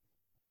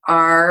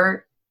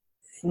are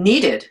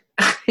needed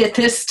at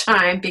this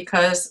time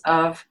because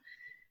of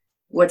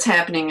what's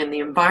happening in the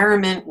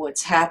environment,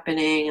 what's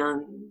happening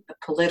on the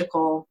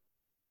political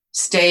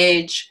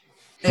stage,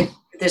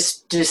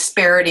 this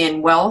disparity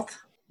in wealth,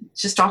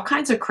 just all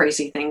kinds of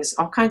crazy things,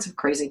 all kinds of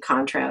crazy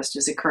contrast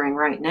is occurring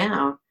right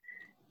now.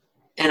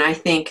 And I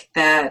think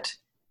that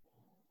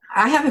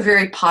I have a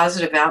very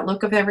positive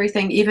outlook of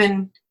everything.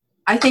 Even,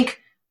 I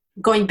think,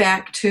 going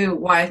back to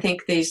why I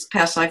think these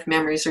past life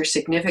memories are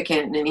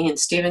significant and Ian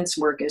Stevens'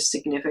 work is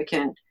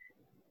significant,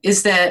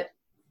 is that,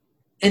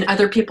 and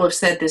other people have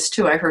said this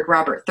too, I heard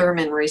Robert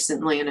Thurman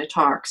recently in a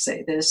talk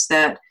say this,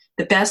 that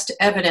the best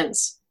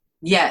evidence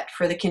yet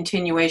for the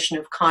continuation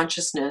of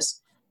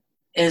consciousness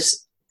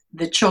is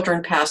the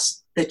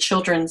children's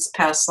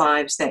past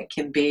lives that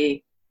can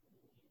be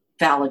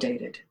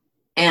validated.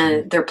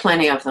 And there are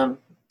plenty of them.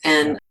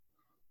 And,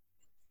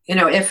 you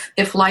know,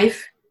 if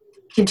life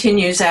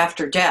continues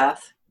after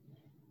death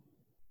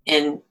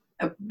and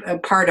a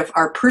part of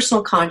our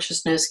personal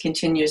consciousness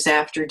continues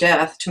after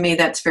death, to me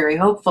that's very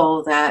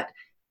hopeful that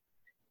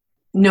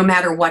no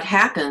matter what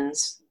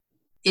happens,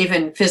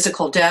 even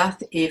physical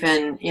death,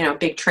 even, you know,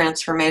 big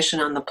transformation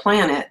on the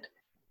planet,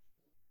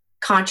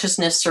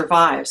 consciousness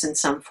survives in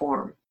some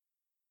form.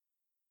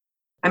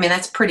 I mean,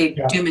 that's pretty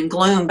doom and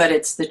gloom, but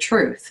it's the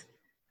truth.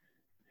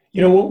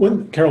 You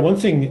know, Carol, one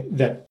thing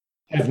that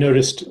I've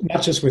noticed,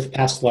 not just with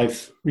past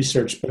life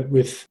research, but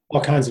with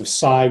all kinds of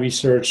psi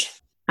research,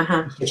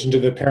 research into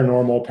the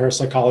paranormal,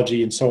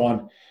 parapsychology, and so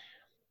on,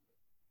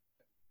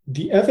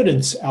 the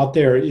evidence out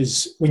there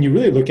is, when you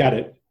really look at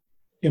it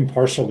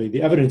impartially,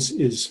 the evidence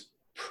is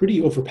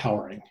pretty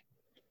overpowering.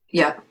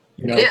 Yeah,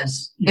 you know, it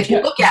is. If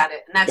you look at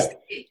it, and that's the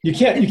key. You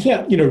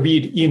can't, you know,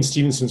 read Ian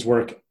Stevenson's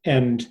work,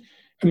 and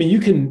I mean, you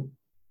can,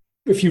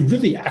 if you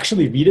really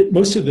actually read it.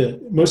 Most of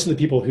the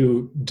people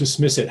who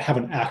dismiss it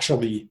haven't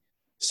actually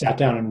sat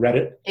down and read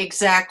it.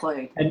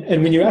 Exactly.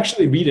 And when you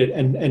actually read it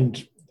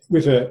and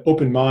with an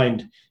open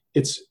mind,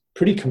 it's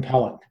pretty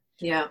compelling.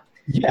 Yeah.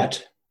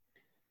 Yet,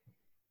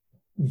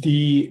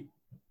 the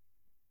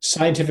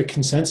scientific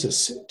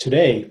consensus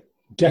today,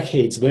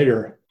 decades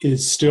later,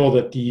 is still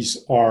that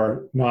these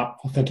are not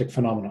authentic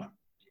phenomena.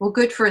 Well,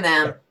 good for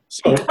them.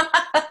 So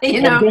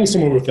you know, I'm going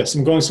somewhere with this.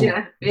 I'm going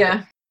somewhere.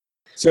 Yeah.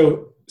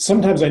 So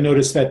sometimes I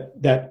notice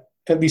that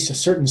at least a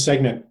certain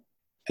segment,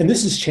 and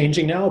this is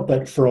changing now,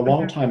 but for a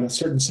long time, a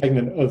certain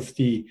segment of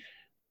the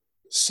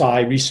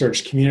psi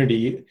research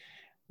community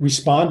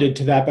responded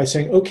to that by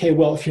saying, okay,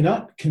 well, if you're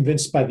not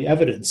convinced by the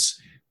evidence,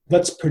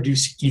 let's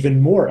produce even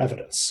more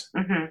evidence.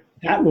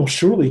 That will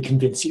surely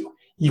convince you.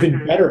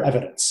 Even better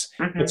evidence.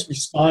 Let's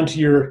respond to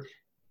your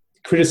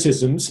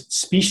criticisms,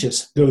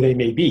 specious though they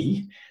may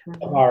be,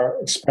 of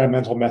our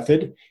experimental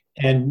method,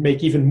 and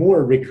make even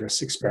more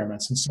rigorous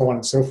experiments, and so on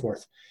and so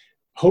forth.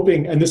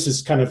 Hoping, and this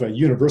is kind of a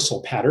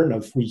universal pattern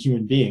of we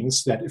human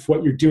beings, that if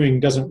what you're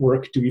doing doesn't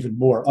work, do even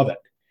more of it.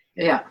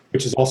 Yeah.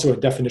 Which is also a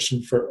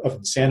definition of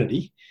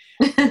insanity.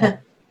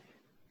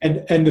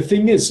 And the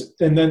thing is,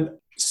 and then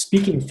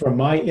speaking from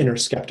my inner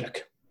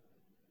skeptic,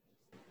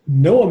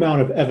 no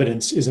amount of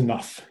evidence is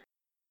enough.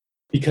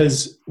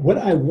 Because what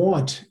I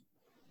want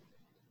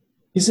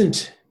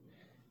isn't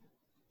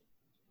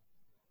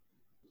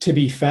to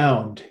be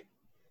found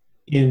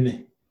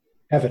in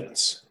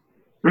evidence.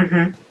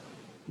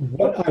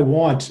 What I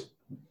want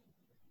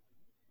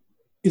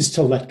is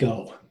to let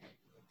go.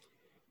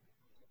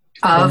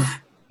 Of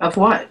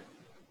what?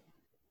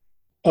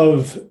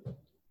 Of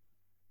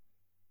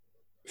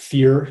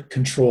fear,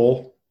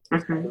 control,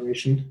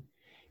 toleration.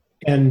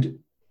 And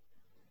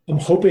I'm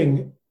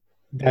hoping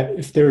that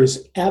if there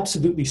is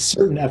absolutely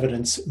certain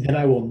evidence, then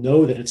I will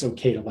know that it's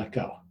okay to let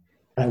go.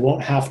 And I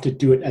won't have to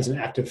do it as an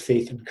act of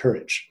faith and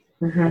courage.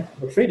 I'm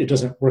afraid it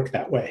doesn't work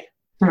that way.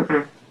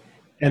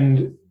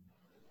 And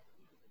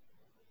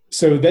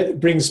so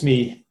that brings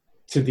me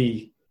to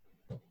the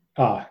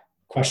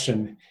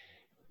question,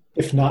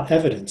 if not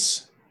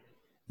evidence,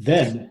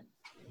 then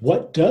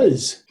what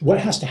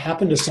has to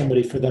happen to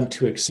somebody for them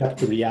to accept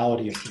the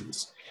reality of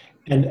things?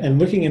 And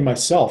looking in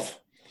myself,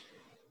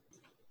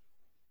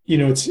 you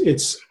know,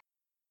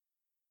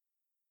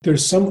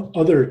 there's some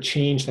other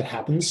change that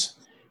happens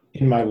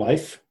in my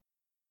life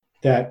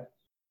that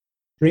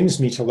brings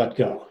me to let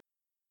go.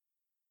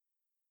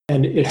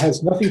 And it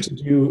has nothing to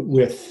do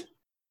with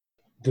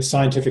the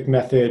scientific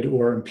method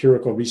or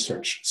empirical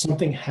research.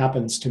 Something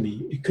happens to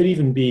me. It could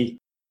even be,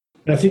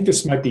 and I think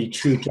this might be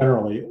true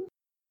generally,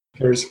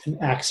 there's an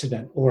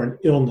accident or an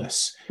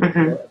illness,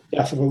 or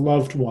death of a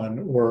loved one,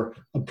 or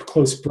a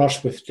close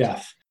brush with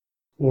death,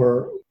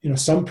 or, you know,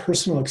 some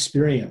personal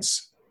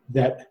experience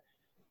that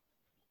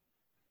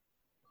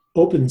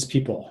opens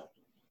people,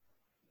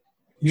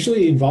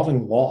 usually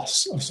involving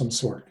loss of some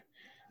sort,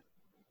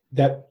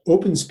 that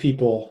opens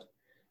people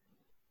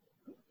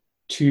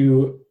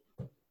to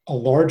a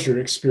larger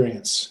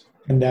experience,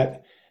 and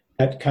that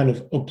kind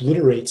of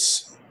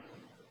obliterates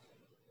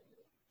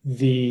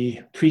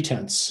the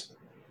pretense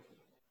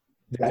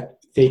that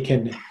they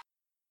can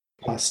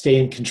stay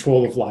in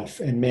control of life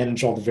and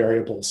manage all the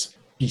variables,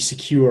 be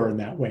secure in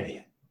that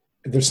way.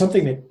 There's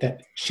something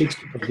that shakes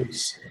people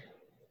loose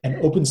and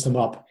opens them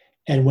up.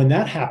 And when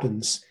that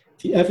happens,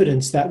 the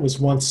evidence that was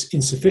once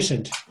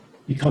insufficient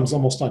becomes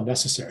almost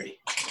unnecessary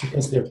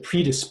because they're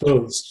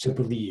predisposed to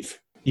believe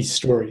these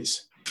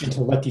stories and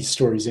to let these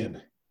stories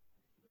in.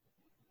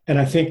 And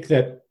I think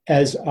that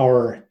as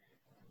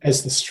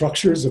the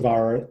structures of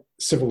our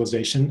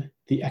civilization,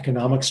 the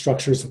economic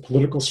structures, the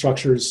political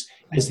structures,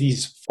 as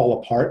these fall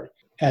apart,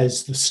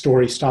 as the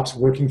story stops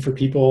working for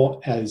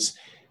people, as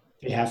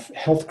they have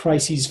health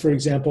crises, for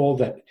example,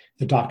 that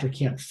the doctor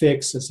can't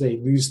fix, as they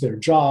lose their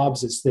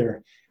jobs, as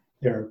their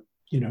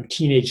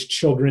teenage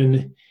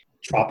children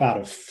drop out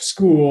of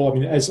school. I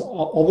mean, as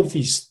all of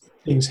these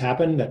things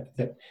happen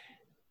that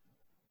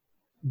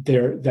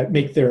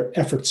make their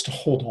efforts to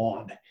hold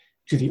on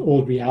to the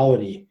old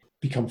reality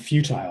become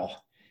futile,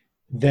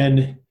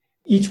 then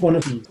each one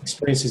of these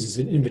experiences is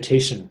an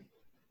invitation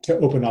to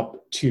open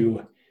up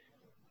to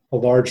a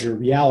larger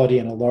reality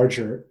and a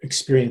larger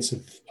experience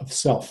of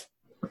self.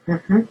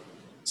 Mm-hmm.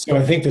 So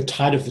I think the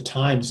tide of the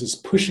times is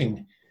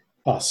pushing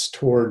us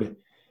toward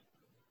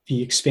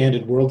the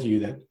expanded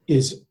worldview that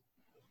is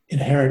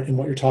inherent in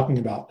what you're talking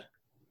about.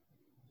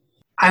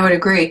 I would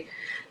agree.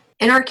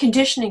 And our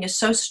conditioning is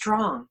so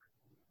strong.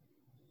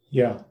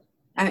 Yeah.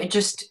 I mean,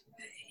 just,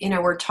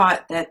 we're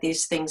taught that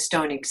these things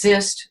don't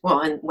exist,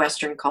 well, in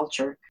Western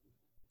culture.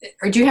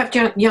 Or do you have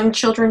young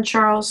children,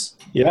 Charles?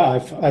 Yeah,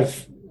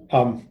 I've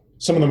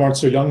some of them aren't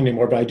so young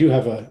anymore, but I do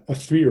have a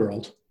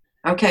 3-year-old.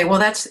 Okay, well,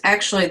 that's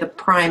actually the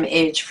prime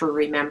age for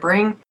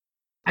remembering.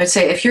 I'd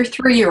say if your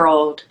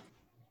 3-year-old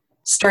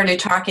started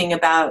talking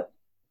about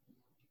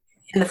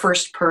in the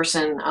first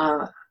person,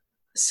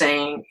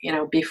 saying,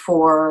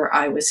 before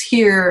I was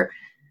here,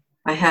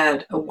 I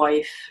had a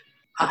wife,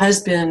 a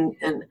husband,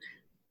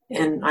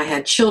 and I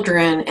had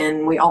children,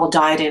 and we all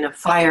died in a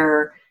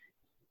fire,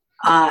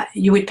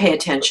 you would pay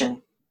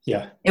attention.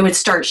 Yeah. It would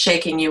start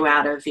shaking you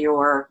out of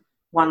your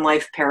one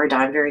life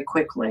paradigm very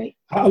quickly.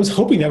 I was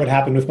hoping that would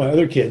happen with my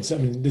other kids. I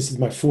mean, this is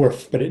my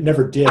 4th, but it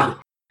never did.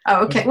 Oh,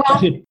 okay. Well,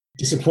 I'm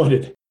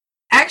disappointed.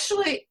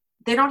 Actually,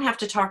 they don't have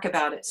to talk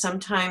about it.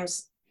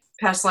 Sometimes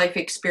past life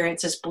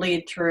experiences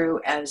bleed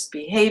through as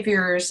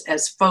behaviors,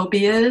 as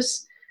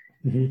phobias,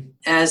 mm-hmm.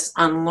 as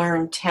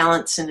unlearned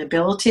talents and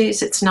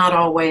abilities. It's not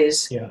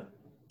always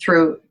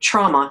through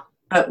trauma,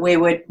 but we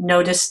would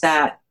notice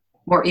that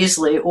more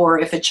easily. Or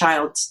if a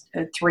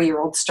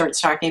 3-year-old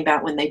starts talking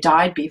about when they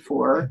died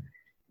before,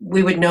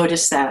 we would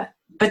notice that.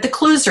 But the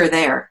clues are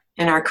there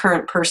in our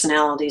current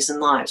personalities and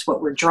lives,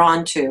 what we're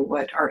drawn to,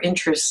 what our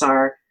interests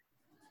are.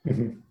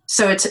 Mm-hmm.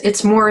 So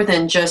it's more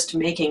than just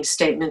making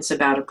statements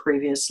about a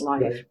previous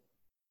life.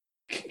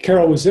 Right.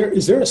 Carol, is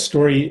there a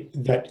story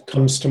that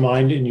comes to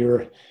mind in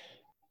your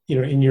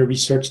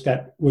research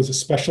that was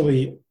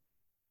especially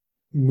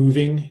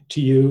moving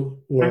to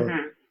you or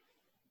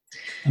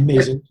mm-hmm.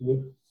 amazing to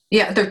you?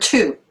 Yeah, there are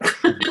 2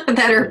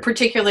 that are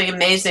particularly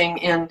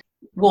amazing. And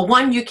well,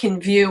 one you can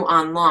view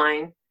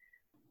online.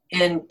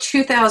 In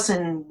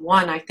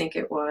 2001, I think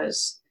it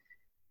was,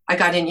 I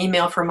got an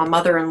email from a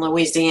mother in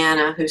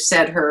Louisiana who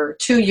said her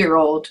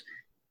 2-year-old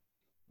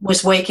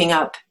was waking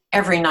up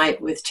every night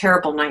with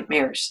terrible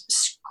nightmares,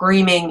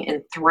 screaming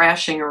and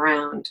thrashing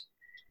around.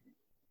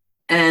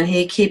 And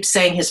he keeps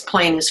saying his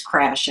plane is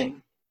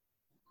crashing.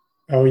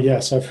 Oh,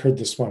 yes, I've heard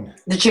this one.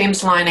 The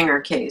James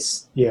Leininger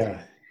case.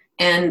 Yeah.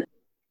 And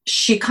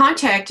she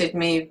contacted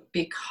me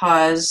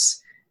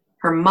because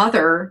her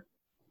mother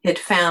had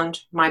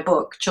found my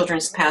book,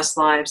 Children's Past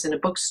Lives, in a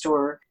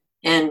bookstore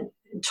and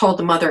told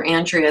the mother,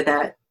 Andrea,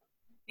 that,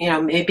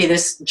 maybe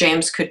this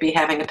James could be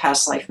having a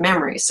past life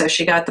memory. So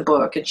she got the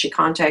book and she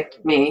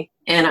contacted me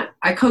and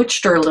I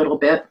coached her a little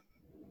bit.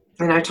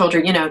 And I told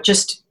her,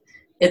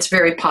 it's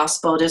very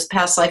possible it is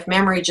past life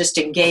memory. Just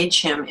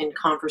engage him in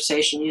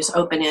conversation, use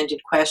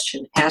open-ended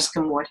question, ask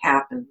him what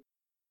happened.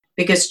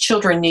 Because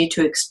children need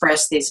to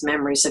express these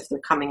memories if they're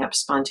coming up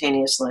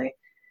spontaneously.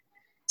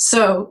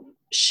 So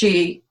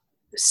she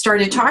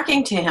started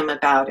talking to him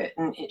about it.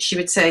 And she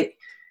would say,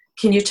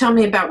 can you tell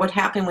me about what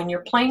happened when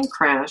your plane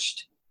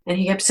crashed? And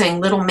he kept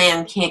saying, little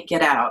man can't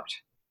get out.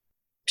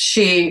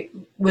 She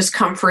was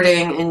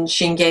comforting and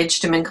she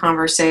engaged him in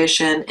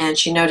conversation. And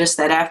she noticed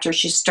that after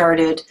she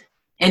started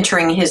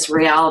entering his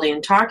reality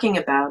and talking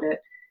about it,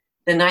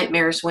 the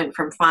nightmares went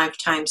from 5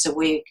 times a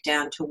week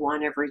down to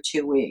 1 every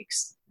 2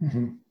 weeks.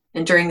 Mm-hmm.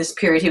 And during this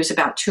period, he was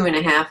about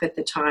 2.5 at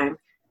the time,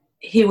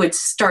 he would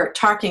start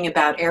talking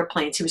about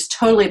airplanes. He was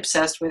totally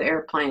obsessed with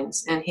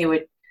airplanes. And he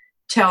would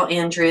tell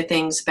Andrea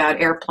things about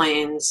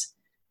airplanes,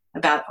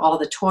 about all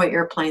the toy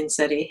airplanes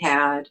that he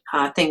had,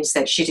 things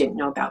that she didn't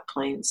know about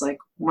planes. Like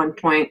one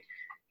point,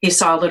 he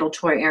saw a little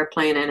toy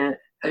airplane in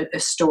a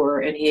store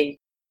and he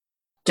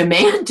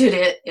demanded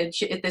it. And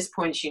at this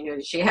point, she knew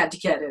that she had to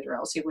get it or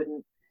else he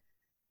wouldn't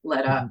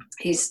let up.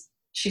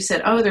 She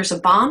said, oh, there's a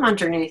bomb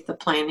underneath the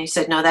plane. He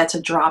said, no, that's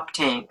a drop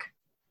tank.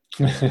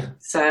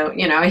 So,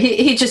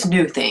 he just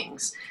knew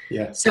things.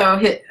 Yeah.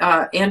 So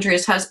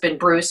Andrea's husband,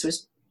 Bruce,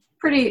 was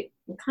pretty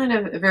kind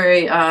of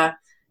very, how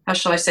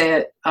shall I say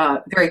it,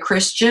 very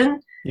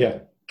Christian. Yeah.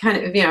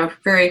 Kind of,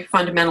 very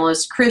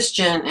fundamentalist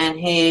Christian, and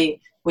he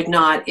would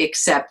not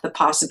accept the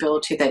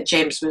possibility that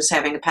James was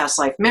having a past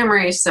life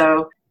memory.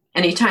 So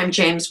anytime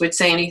James would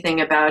say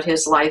anything about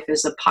his life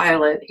as a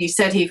pilot, he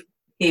said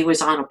he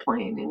was on a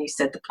plane, and he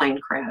said the plane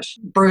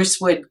crashed.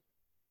 Bruce would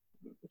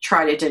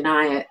try to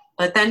deny it,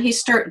 but then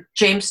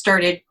James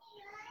started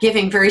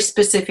giving very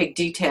specific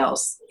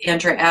details.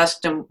 Andrea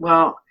asked him,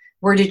 well,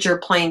 where did your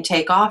plane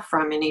take off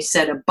from? And he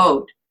said, a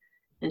boat.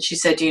 And she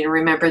said, do you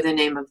remember the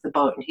name of the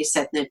boat? And he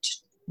said,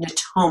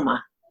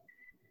 Natoma.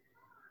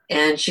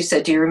 And she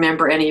said, do you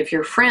remember any of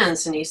your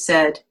friends? And he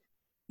said,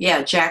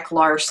 yeah, Jack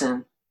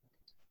Larson.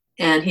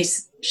 And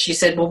she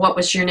said, well, what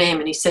was your name?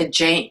 And he said,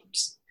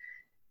 James.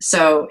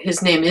 So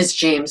his name is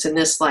James in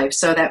this life.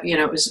 So that,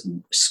 it was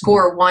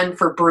score one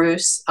for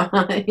Bruce,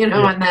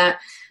 on that,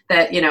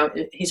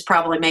 he's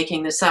probably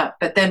making this up.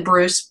 But then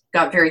Bruce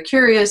got very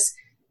curious,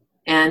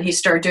 and he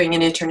started doing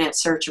an internet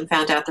search and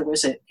found out there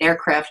was an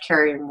aircraft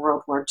carrier in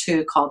World War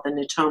II called the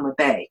Natoma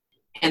Bay.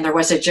 And there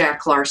was a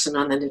Jack Larson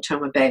on the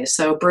Natoma Bay.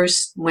 So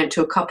Bruce went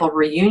to a couple of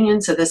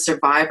reunions of the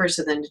survivors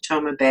of the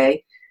Natoma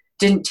Bay,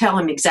 didn't tell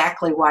him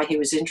exactly why he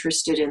was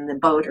interested in the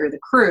boat or the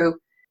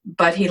crew,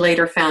 but he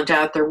later found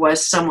out there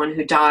was someone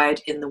who died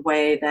in the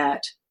way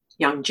that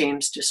young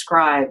James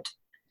described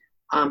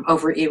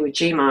over Iwo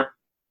Jima.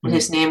 And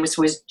his name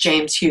was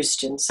James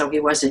Houston, so he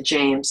was a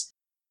James.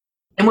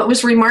 And what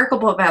was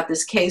remarkable about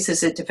this case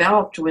as it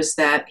developed was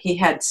that he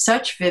had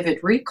such vivid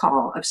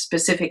recall of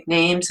specific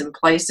names and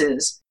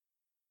places,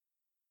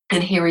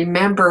 and he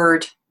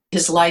remembered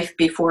his life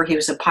before he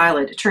was a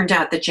pilot. It turned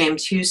out that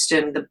James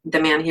Houston,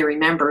 the man he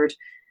remembered,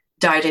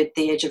 died at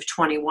the age of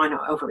 21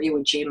 over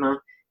Iwo Jima.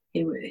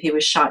 He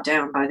was shot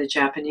down by the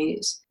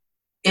Japanese.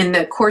 In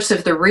the course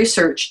of the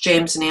research,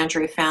 Bruce and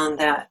Andrea found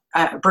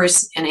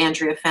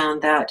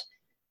that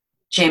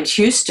James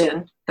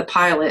Houston, the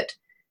pilot,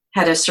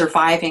 had a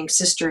surviving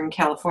sister in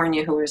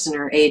California who was in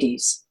her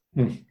 80s.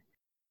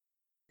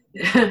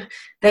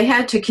 They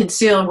had to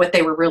conceal what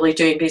they were really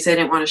doing because they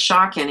didn't want to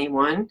shock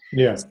anyone.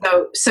 Yeah.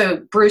 So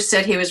Bruce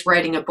said he was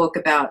writing a book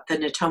about the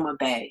Natoma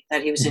Bay,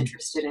 that he was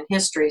interested in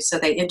history. So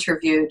they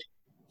interviewed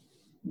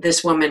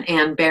this woman,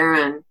 Ann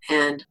Barron,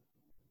 and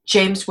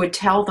James would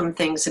tell them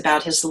things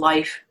about his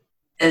life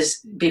as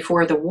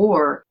before the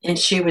war, and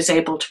she was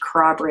able to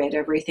corroborate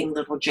everything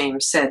little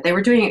James said. They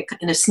were doing it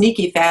in a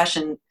sneaky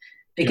fashion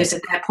because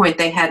at that point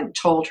they hadn't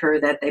told her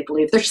that they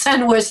believed their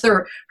son was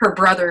her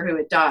brother who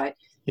had died.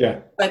 Yeah.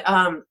 But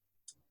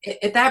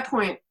at that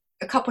point,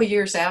 a couple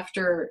years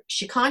after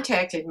she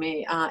contacted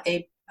me,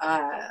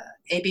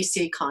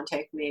 ABC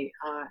contacted me,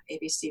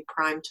 ABC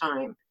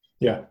Primetime.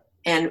 Yeah.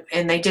 And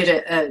they did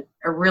a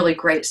really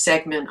great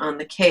segment on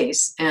the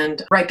case.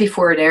 And right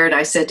before it aired,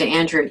 I said to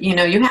Andrea,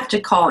 you have to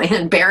call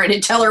Ann Barron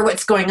and tell her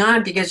what's going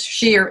on, because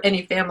she or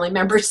any family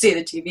members see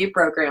the TV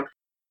program,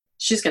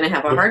 she's going to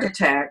have a heart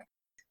attack.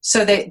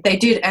 So they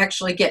did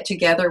actually get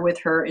together with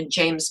her, and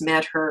James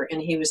met her,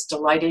 and he was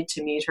delighted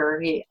to meet her.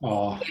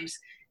 James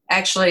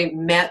actually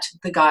met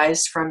the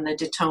guys from the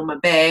Natoma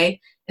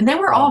Bay, and they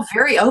were all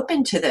very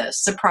open to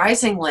this,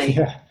 surprisingly.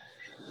 Yeah.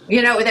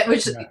 That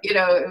was,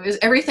 it was,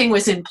 everything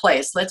was in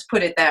place, let's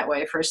put it that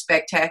way, for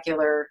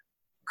spectacular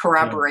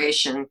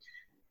corroboration. Yeah.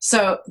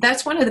 So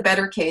that's one of the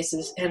better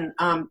cases. And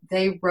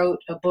they wrote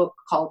a book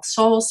called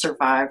Soul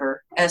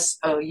Survivor,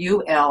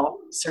 Soul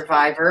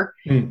Survivor.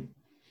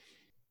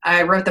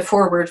 I wrote the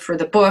foreword for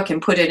the book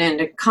and put it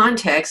into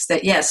context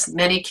that, yes,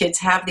 many kids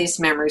have these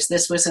memories.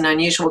 This was an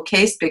unusual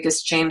case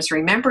because James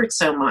remembered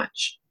so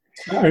much.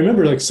 I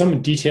remember some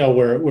detail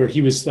where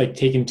he was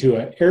taken to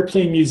an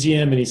airplane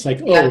museum, and he's like,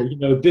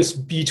 this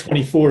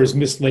B-24 is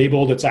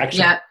mislabeled. It's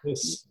actually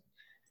this.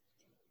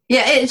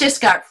 Yeah, it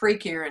just got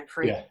freakier and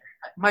freakier,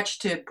 much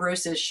to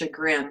Bruce's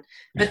chagrin.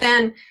 But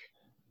then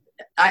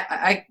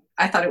I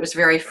thought it was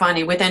very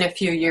funny. Within a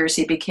few years,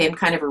 he became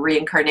kind of a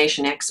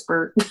reincarnation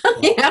expert.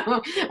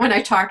 When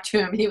I talked to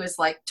him, he was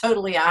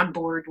totally on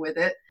board with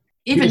it.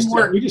 We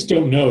just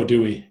don't know,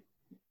 do we?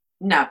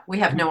 No, we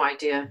have no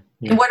idea.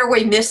 Yeah. And what are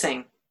we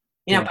missing?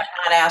 By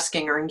not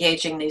asking or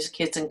engaging these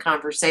kids in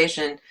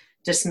conversation,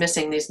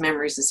 dismissing these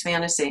memories as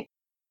fantasy.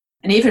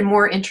 An even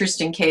more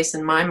interesting case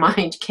in my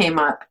mind came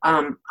up.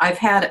 I've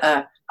had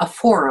a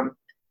forum.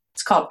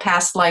 It's called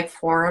Past Life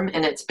Forum,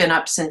 and it's been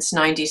up since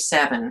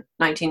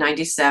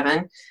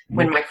 1997,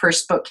 when my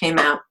first book came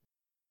out.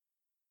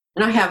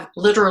 And I have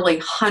literally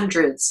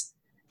hundreds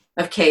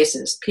of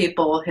cases.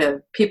 People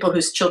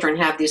whose children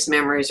have these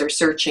memories are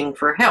searching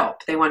for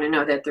help. They want to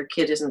know that their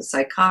kid isn't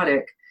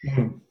psychotic.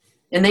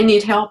 And they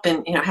need help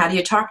in, how do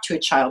you talk to a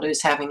child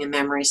who's having a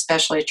memory,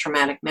 especially a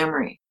traumatic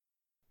memory?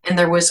 And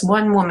there was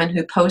one woman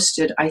who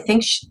posted, I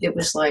think it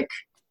was I'm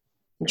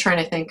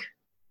trying to think,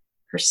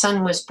 her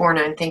son was born,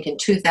 I think, in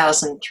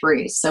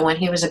 2003. So when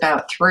he was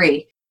about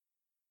 3,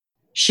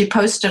 she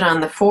posted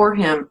on the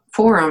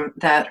forum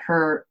that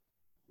her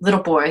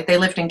little boy, they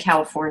live in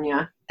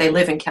California.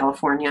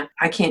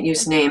 I can't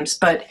use names,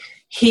 but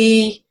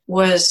he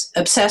was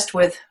obsessed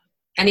with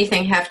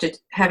anything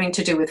having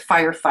to do with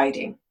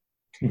firefighting.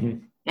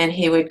 And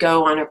he would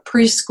go on a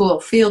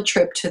preschool field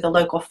trip to the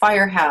local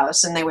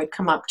firehouse, and they would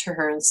come up to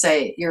her and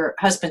say, your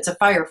husband's a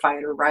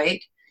firefighter,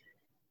 right?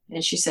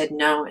 And she said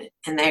no.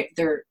 And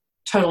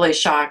totally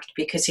shocked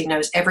because he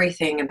knows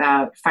everything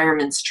about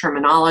firemen's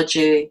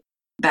terminology,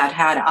 about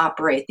how to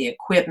operate the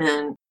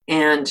equipment.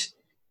 And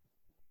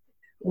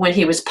when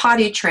he was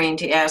potty trained,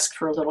 he asked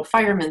for a little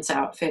fireman's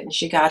outfit, and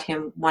she got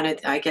him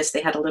I guess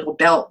they had a little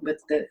belt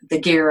with the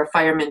gear a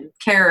fireman would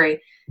carry,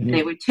 mm-hmm. and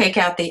he would take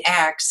out the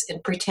axe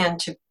and pretend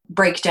to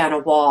break down a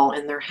wall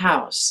in their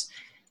house.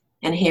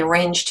 And he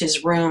arranged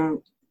his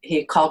room,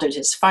 he called it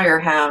his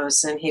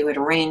firehouse, and he would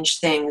arrange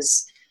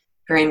things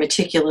very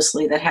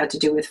meticulously that had to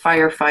do with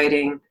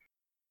firefighting.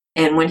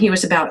 And when he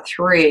was about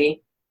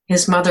 3,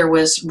 his mother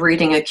was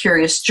reading a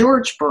Curious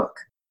George book.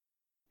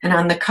 And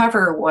on the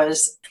cover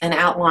was an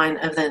outline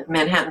of the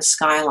Manhattan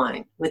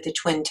skyline with the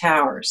Twin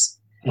Towers.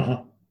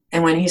 Uh-huh.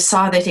 And when he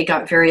saw that, he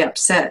got very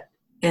upset.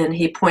 And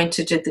he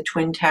pointed to the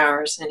Twin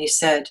Towers and he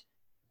said,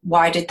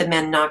 "Why did the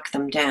men knock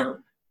them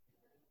down?"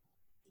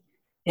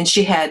 And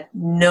she had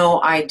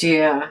no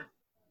idea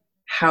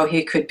how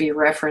he could be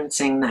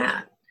referencing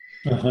that.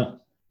 Uh-huh.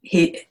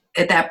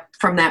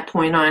 From that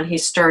point on, he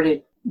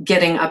started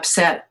getting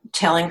upset,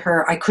 telling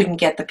her, "I couldn't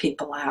get the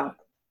people out.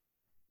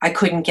 I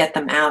couldn't get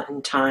them out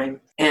in time."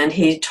 And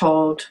he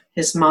told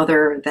his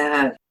mother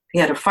that he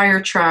had a fire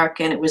truck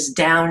and it was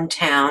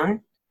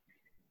downtown.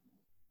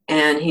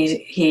 And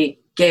he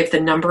gave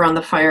the number on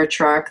the fire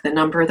truck, the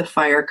number of the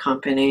fire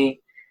company.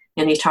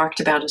 And he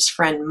talked about his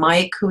friend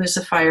Mike, who is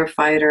a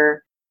firefighter.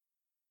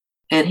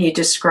 And he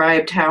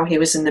described how he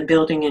was in the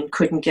building and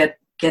couldn't get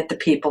the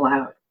people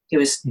out. He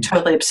was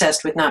totally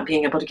obsessed with not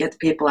being able to get the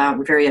people out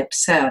and very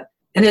upset.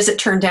 And as it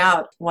turned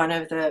out, one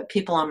of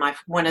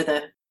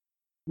the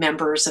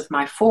members of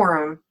my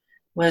forum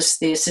was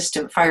the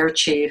assistant fire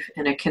chief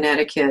in a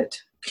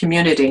Connecticut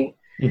community.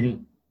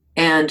 Mm-hmm.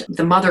 And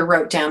the mother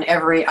wrote down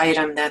every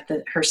item that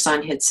her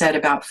son had said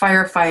about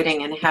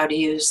firefighting and how to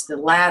use the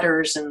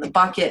ladders and the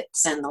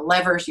buckets and the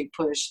levers you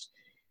pushed.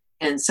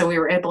 And so we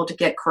were able to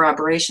get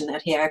corroboration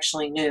that he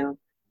actually knew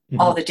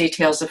all the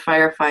details of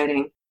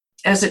firefighting.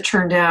 As it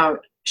turned out,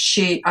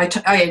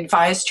 I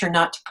advised her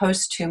not to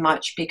post too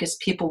much because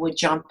people would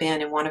jump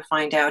in and want to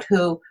find out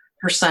who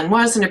her son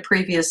was in a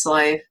previous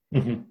life.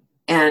 Mm-hmm.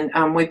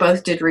 And we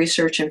both did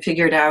research and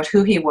figured out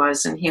who he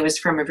was. And he was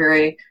from a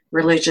very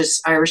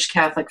religious Irish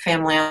Catholic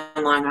family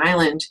on Long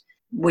Island.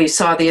 We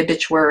saw the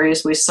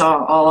obituaries. We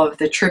saw all of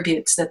the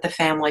tributes that the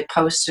family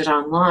posted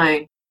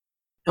online.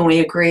 And we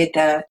agreed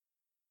that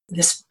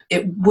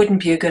it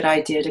wouldn't be a good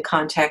idea to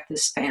contact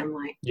this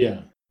family.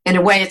 Yeah. In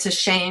a way, it's a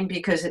shame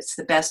because it's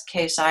the best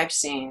case I've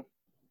seen.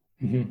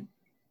 Mm-hmm.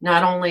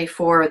 Not only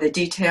for the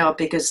detail,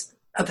 because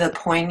of the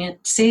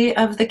poignancy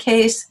of the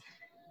case.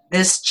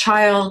 This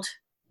child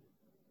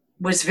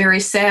was very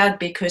sad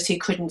because he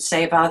couldn't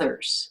save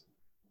others.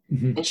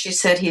 Mm-hmm. And she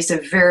said he's a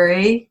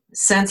very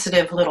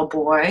sensitive little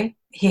boy.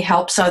 He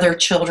helps other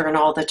children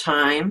all the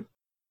time.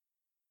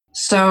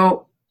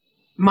 So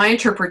my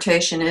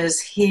interpretation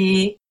is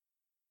the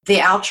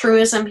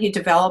altruism he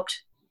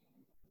developed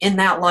in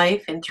that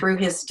life and through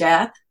his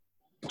death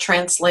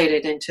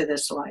translated into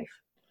this life,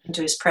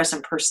 into his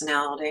present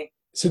personality.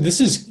 So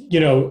this is,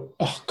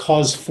 a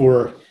cause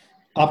for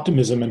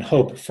optimism and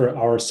hope for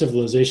our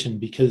civilization,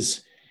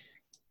 because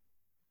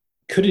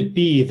could it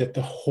be that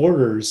the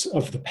horrors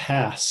of the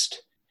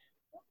past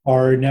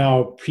are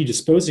now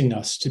predisposing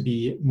us to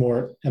be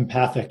more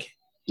empathic?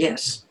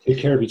 Yes. Take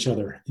care of each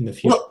other in the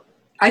future? Well,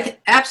 I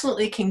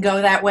absolutely can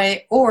go that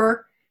way,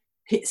 or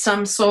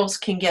some souls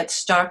can get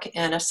stuck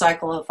in a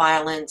cycle of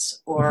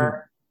violence,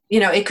 or,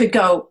 it could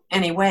go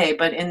any way.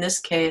 But in this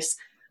case,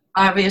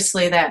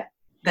 obviously that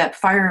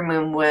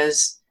fireman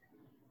was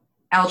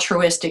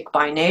altruistic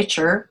by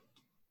nature.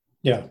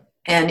 Yeah.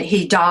 And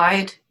he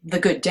died the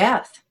good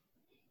death.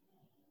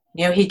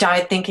 He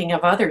died thinking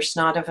of others,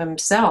 not of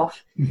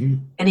himself. Mm-hmm.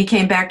 And he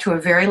came back to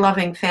a very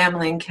loving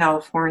family in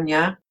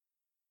California,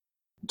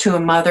 to a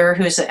mother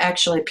who's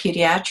actually a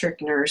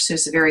pediatric nurse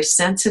who's very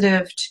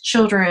sensitive to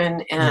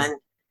children and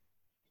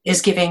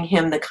is giving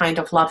him the kind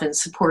of love and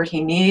support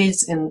he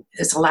needs and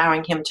is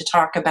allowing him to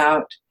talk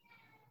about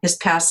his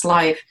past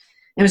life.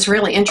 It was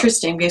really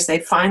interesting because they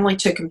finally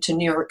took him to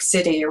New York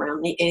City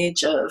around the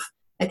age of,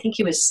 I think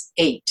he was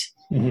 8.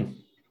 Mm-hmm.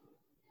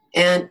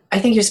 And I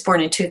think he was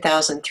born in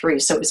 2003,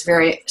 so it was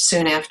very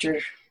soon after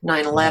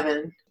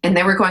 9/11. And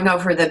they were going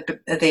over not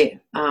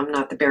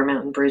the Bear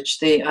Mountain Bridge,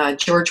 the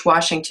George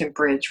Washington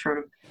Bridge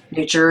from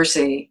New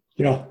Jersey.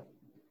 Yeah.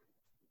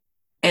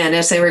 And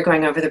as they were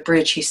going over the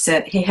bridge, he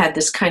said he had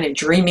this kind of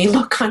dreamy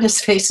look on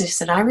his face. And he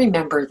said, "I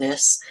remember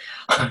this."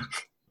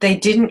 They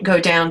didn't go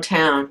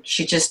downtown.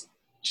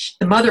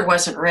 The mother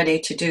wasn't ready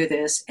to do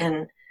this.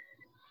 And,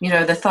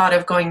 the thought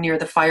of going near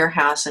the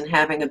firehouse and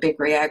having a big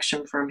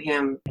reaction from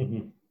him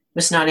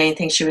was not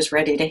anything she was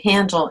ready to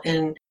handle.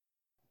 And,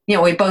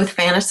 we both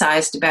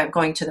fantasized about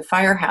going to the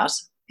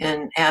firehouse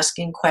and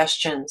asking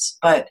questions.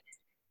 But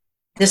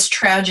this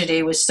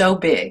tragedy was so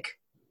big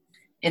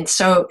and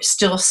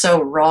still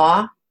so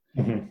raw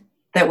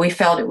that we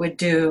felt it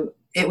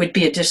would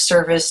be a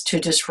disservice to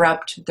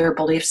disrupt their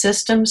belief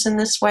systems in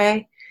this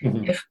way.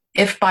 Mm-hmm.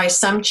 If by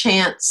some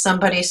chance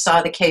somebody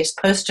saw the case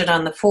posted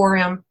on the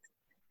forum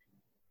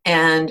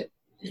and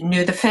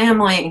knew the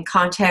family and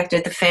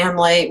contacted the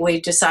family,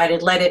 we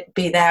decided let it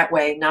be that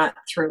way, not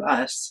through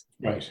us.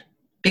 Right.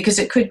 Because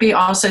it could be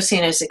also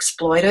seen as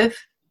exploitive.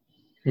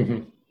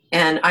 Mm-hmm.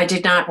 And I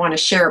did not want to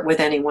share it with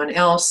anyone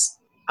else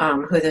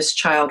who this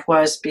child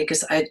was,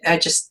 because I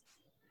just,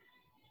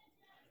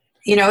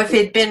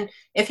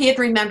 if he had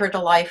remembered a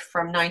life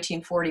from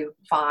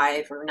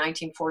 1945 or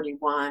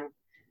 1941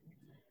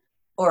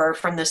 or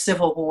from the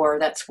Civil War,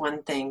 that's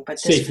one thing. But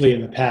safely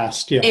in the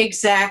past, yeah.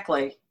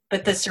 Exactly.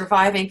 But the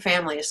surviving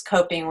family is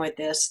coping with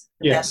this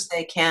the best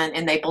they can,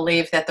 and they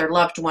believe that their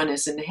loved one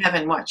is in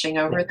heaven watching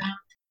over them.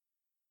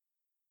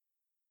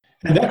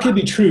 And that could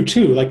be true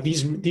too. Like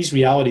these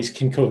realities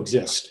can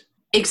coexist.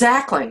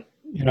 Exactly.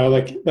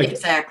 Like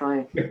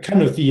exactly.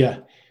 Kind of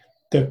the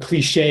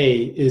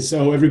cliche is,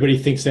 oh, everybody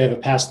thinks they have a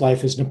past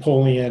life as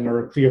Napoleon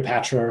or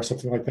Cleopatra or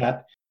something like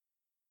that.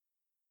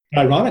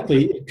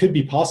 Ironically, it could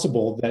be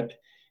possible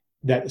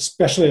that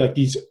especially like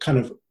these kind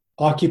of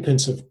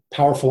occupants of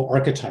powerful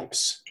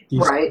archetypes,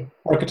 these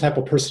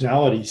archetypal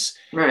personalities,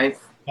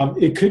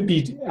 it could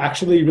be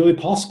actually really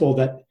possible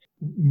that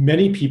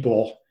many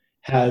people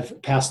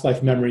have past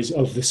life memories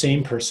of the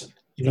same person.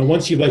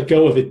 Once you let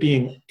go of it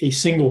being a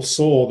single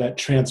soul that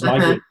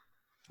transmigrates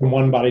from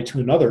one body to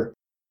another,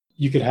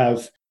 you could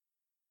have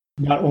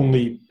not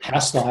only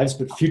past lives,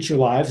 but future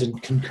lives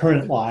and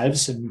concurrent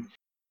lives. And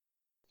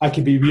I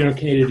could be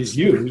reincarnated as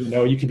you,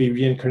 you could be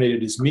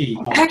reincarnated as me.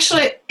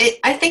 Actually,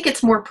 I think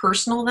it's more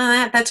personal than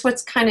that. That's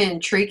what's kind of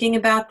intriguing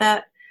about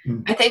that.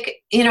 Mm-hmm. I think,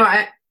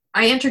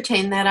 I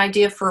entertained that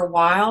idea for a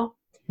while.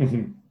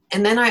 Mm-hmm.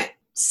 And then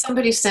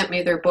somebody sent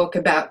me their book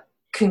about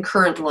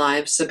concurrent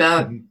lives,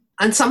 about,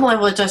 on some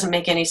level, it doesn't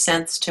make any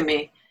sense to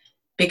me,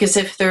 because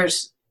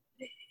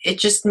it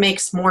just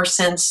makes more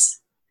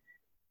sense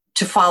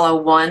to follow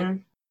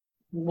one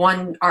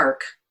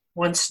arc,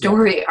 one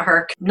story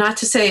arc. Not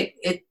to say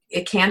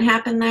it can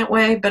happen that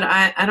way, but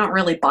I don't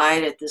really buy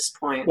it at this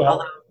point.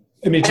 Well,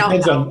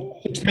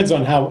 it depends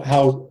on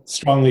how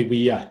strongly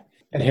we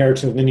adhere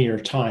to linear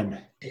time.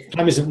 If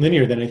time isn't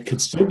linear, then it could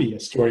still be a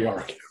story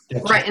arc.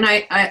 Right, and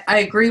I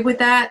agree with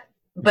that.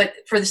 But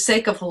for the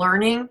sake of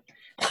learning,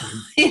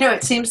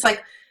 it seems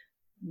like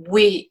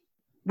we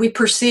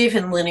perceive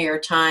in linear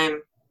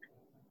time,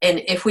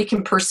 and if we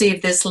can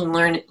perceive this in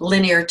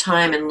linear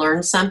time and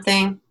learn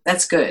something,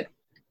 that's good.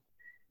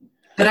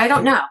 But I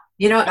don't know.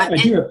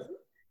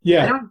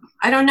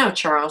 I don't know,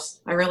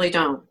 Charles. I really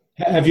don't.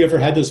 Have you ever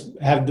had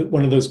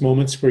one of those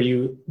moments where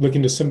you look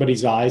into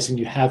somebody's eyes and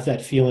you have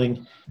that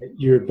feeling that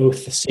you're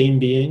both the same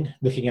being,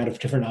 looking out of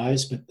different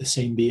eyes, but the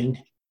same being?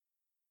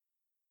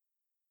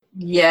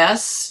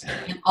 Yes.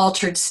 In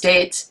altered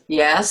states,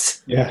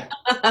 yes. Yeah.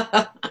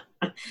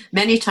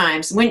 Many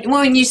times.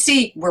 When you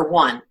see we're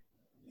one.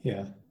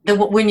 Yeah.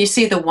 When you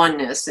see the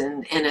oneness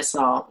in us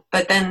all.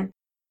 But then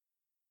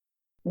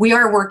we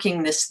are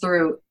working this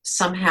through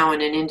somehow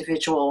in an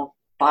individual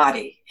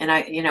body. And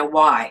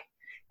why?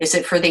 Is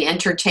it for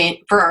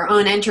for our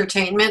own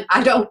entertainment?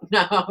 I don't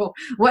know.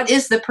 What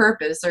is the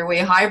purpose? Are we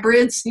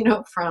hybrids,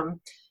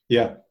 from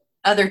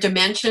other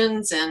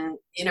dimensions? And,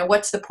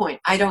 what's the point?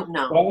 I don't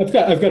know. Well,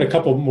 I've got a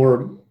couple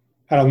more,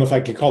 I don't know if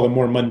I could call them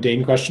more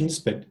mundane questions,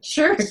 but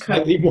sure,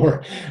 slightly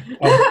more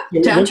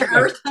down to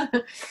earth.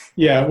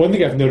 One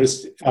thing I've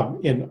noticed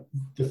in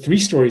the 3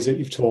 stories that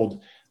you've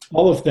told,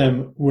 all of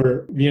them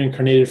were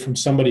reincarnated from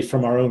somebody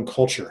from our own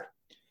culture.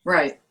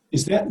 Right.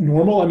 Is that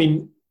normal? I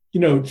mean,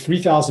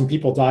 3,000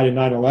 people died in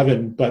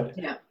 9/11, but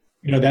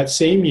that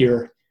same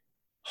year,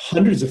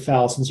 hundreds of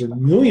thousands or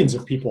millions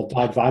of people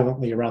died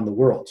violently around the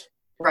world.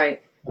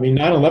 Right. I mean,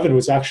 9/11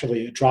 was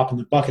actually a drop in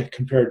the bucket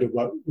compared to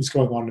what was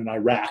going on in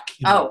Iraq.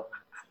 Oh,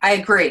 I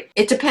agree.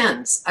 It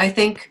depends. I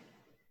think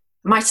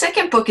my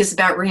second book is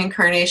about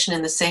reincarnation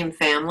in the same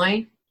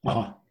family.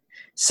 Uh-huh.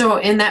 So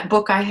in that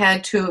book, I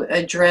had to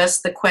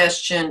address the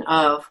question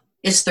of,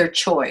 is there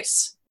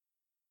choice?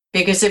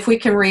 Because if we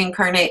can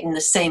reincarnate in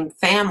the same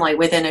family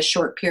within a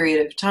short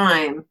period of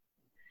time,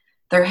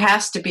 there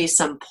has to be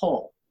some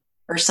pull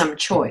or some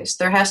choice.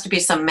 There has to be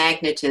some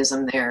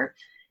magnetism there.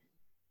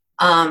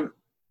 And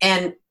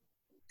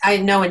I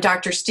know in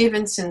Dr.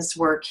 Stevenson's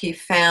work, he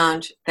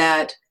found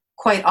that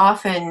quite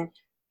often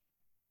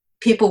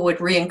people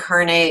would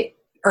reincarnate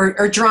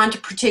or drawn to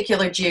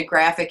particular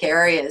geographic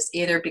areas,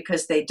 either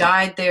because they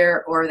died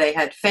there or they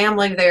had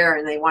family there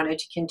and they wanted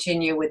to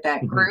continue with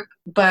that group.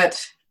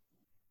 But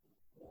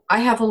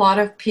I have a lot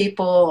of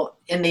people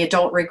in the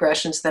adult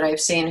regressions that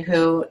I've seen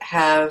who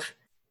have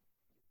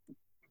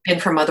been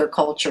from other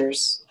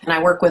cultures. And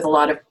I work with a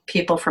lot of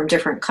people from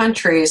different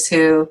countries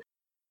who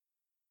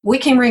we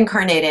can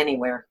reincarnate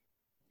anywhere.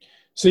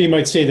 So you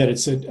might say that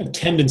it's a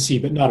tendency,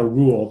 but not a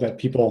rule, that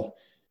people...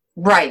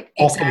 Right,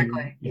 often,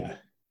 exactly.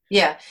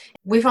 Yeah.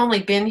 We've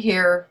only been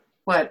here,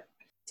 a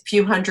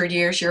few hundred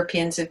years.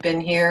 Europeans have been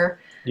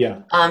here.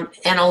 Yeah.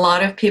 And a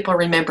lot of people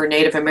remember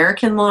Native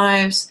American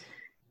lives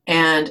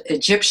and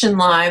Egyptian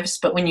lives.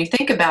 But when you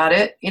think about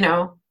it,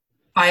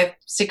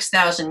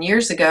 5,000-6,000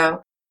 years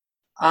ago,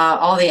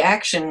 all the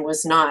action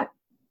was not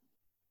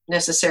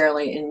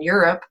necessarily in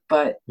Europe,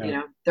 but,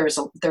 there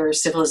were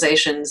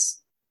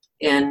civilizations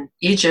in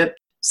Egypt.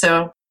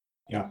 So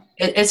Yeah.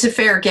 it's a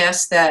fair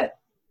guess that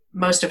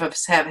most of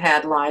us have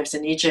had lives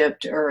in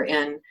Egypt or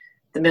in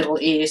the Middle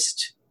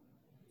East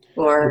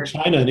or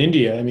China and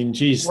India. I mean,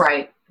 geez.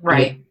 Right.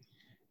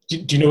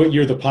 Do you know what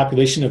year the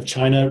population of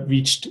China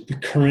reached the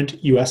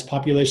current U.S.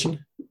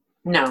 population?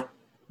 No. It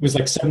was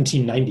like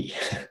 1790.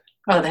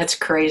 Oh, that's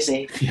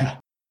crazy. Yeah.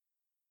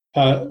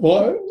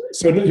 Well,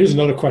 so here's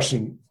another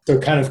question. So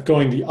kind of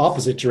going the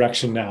opposite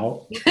direction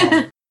now.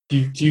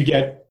 Do you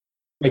get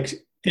like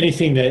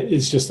anything that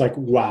is just like,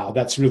 wow,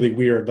 that's really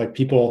weird? Like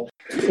people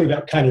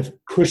that kind of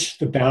push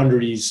the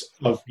boundaries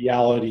of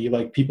reality,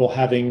 like people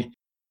having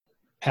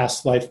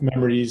past life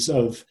memories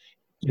of,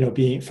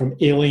 being from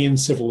alien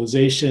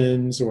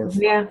civilizations or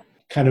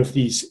kind of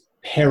these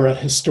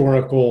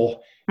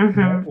para-historical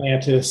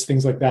Atlantis,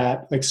 things like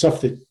that, like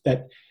stuff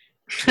that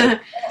I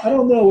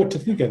don't know what to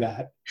think of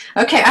that.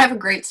 Okay, I have a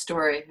great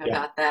story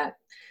about that.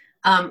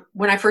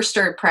 When I first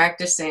started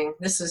practicing,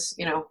 this is,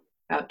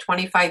 about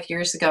 25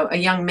 years ago, a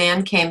young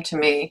man came to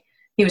me.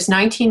 He was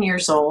 19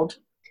 years old.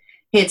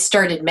 He had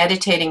started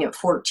meditating at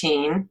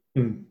 14.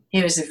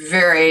 He was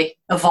very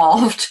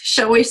evolved,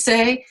 shall we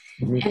say.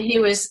 And he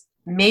was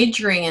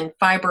majoring in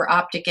fiber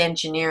optic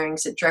engineering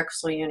at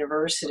Drexel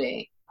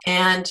University.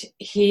 And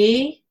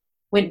he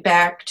went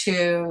back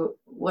to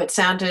what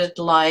sounded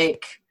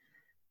like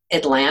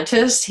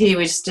Atlantis. He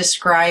was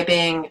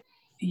describing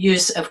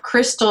use of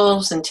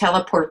crystals and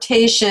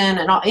teleportation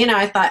and all.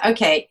 I thought,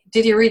 okay,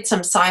 did he read some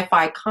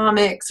sci-fi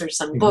comics or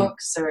some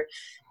books or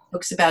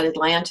books about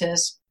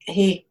Atlantis?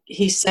 He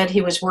said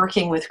he was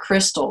working with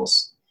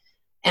crystals.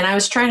 And I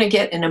was trying to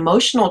get an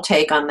emotional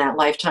take on that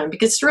lifetime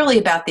because it's really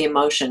about the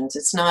emotions.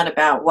 It's not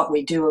about what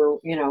we do or,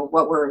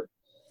 what we're,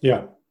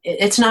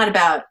 it's not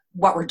about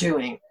what we're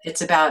doing.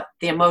 It's about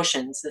the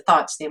emotions, the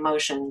thoughts, the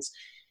emotions.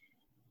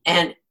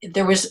 And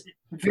there was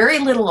very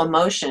little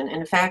emotion.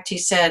 In fact, he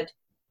said,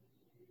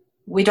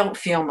 we don't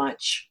feel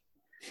much.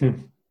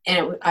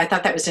 And I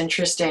thought that was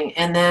interesting.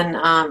 And then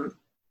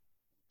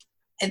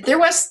there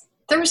was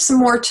some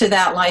more to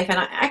that life. And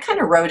I kind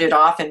of wrote it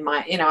off in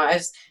my, I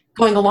was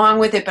going along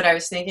with it, but I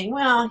was thinking,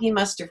 well, he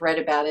must have read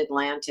about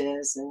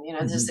Atlantis and,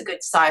 this is a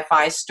good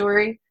sci-fi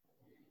story.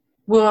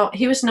 Well,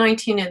 he was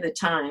 19 at the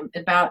time.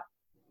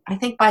 I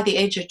think by the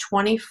age of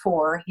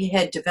 24, he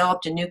had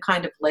developed a new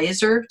kind of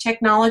laser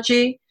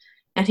technology.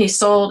 And he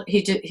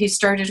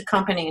started a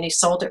company and he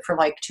sold it for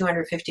like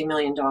 $250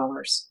 million.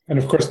 And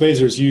of course,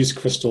 lasers use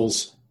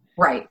crystals.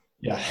 Right.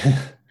 Yeah.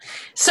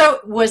 So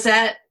was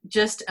that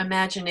just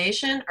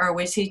imagination or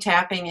was he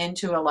tapping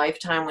into a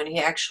lifetime when he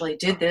actually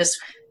did this,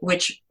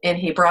 and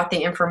he brought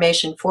the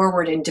information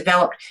forward and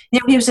developed,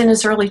 he was in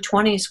his early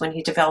 20s when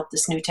he developed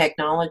this new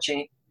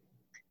technology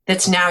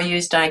that's now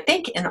used, I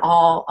think, in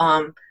all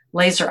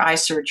laser eye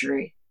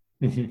surgery.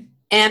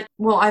 And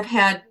well, I've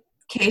had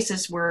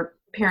cases where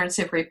parents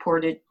have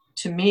reported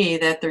to me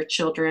that their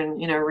children,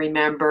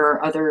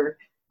 remember other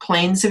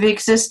planes of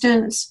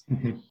existence.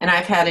 And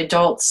I've had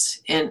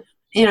adults, and,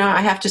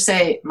 I have to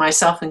say,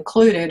 myself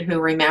included, who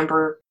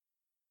remember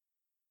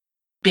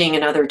being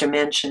in other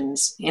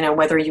dimensions,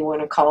 whether you want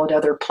to call it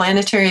other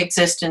planetary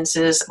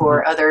existences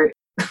or other,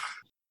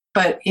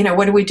 but,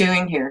 what are we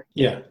doing here?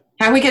 Yeah.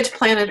 How we get to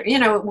planet,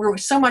 we're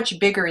so much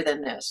bigger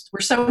than this.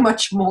 We're so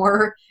much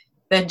more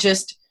than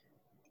just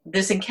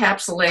this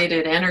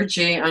encapsulated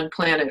energy on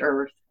planet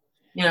Earth.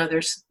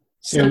 There's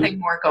something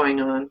more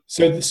going on.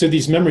 So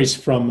these memories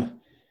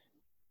from,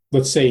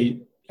 let's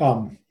say,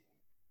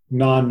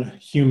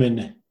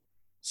 non-human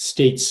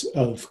states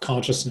of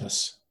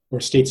consciousness or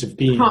states of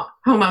being.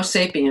 Homo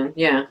sapien,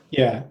 yeah.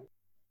 Yeah.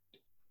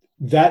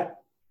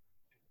 That,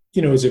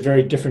 is a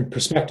very different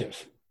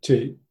perspective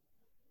to.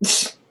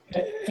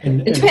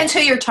 It depends who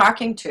you're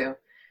talking to.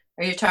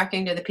 Are you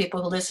talking to the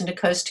people who listen to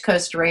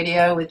Coast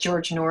Radio with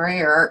George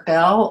Norrie or Art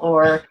Bell,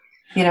 or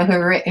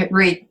who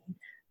read?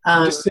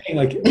 I'm just saying,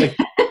 like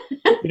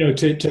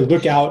to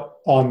look out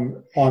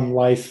on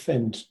life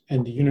and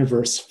the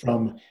universe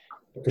from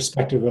the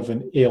perspective of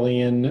an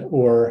alien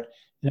or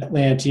an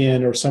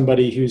Atlantean or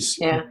somebody who's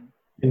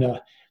in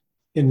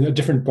a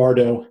different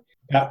bardo,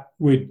 that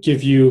would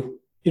give you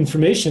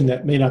information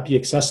that may not be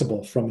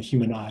accessible from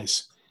human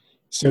eyes.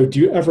 So, do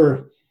you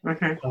ever?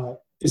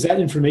 Is that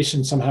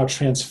information somehow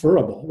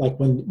transferable? Like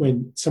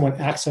when someone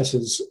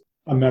accesses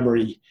a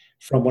memory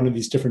from one of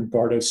these different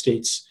bardo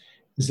states,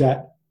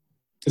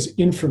 does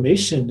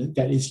information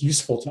that is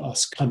useful to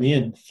us come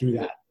in through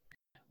that?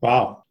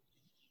 Wow.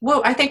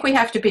 Well, I think we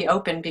have to be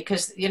open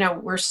because,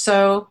 we're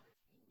so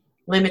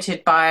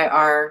limited by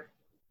our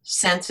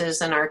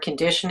senses and our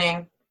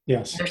conditioning.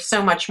 Yes. There's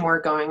so much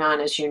more going on,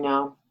 as you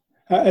know.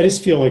 I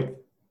just feel like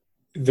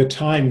the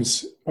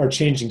times are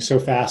changing so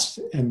fast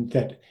and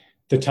that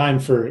the time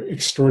for the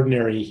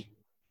extraordinary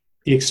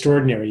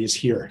is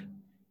here.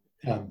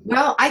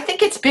 Well, I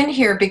think it's been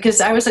here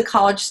because I was a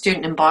college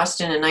student in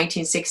Boston in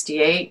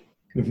 1968.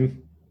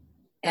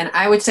 And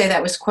I would say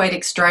that was quite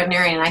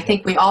extraordinary. And I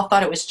think we all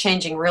thought it was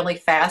changing really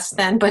fast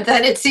then, but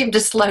then it seemed to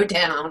slow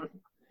down.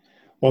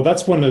 Well,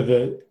 that's one of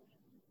the,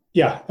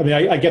 I mean,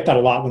 I get that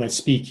a lot when I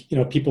speak.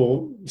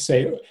 People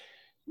say,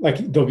 like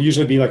there'll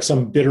usually be like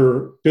some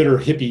bitter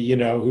hippie,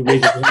 who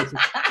raises their hand and says,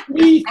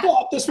 we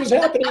thought this was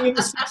happening in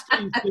the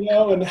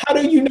 60s, and how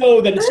do you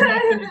know that it's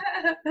happening?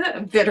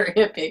 Bitter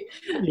hippie.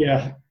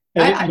 Yeah.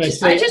 I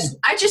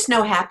just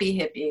know happy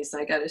hippies,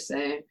 I gotta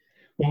say.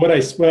 Well, what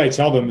I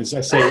tell them is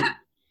I say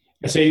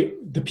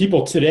the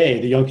people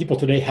today, the young people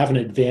today have an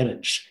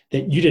advantage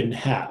that you didn't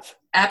have.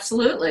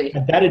 Absolutely.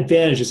 And that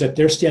advantage is that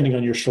they're standing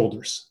on your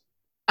shoulders.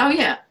 Oh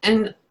yeah.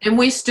 And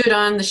we stood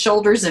on the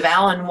shoulders of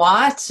Alan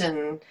Watts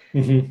and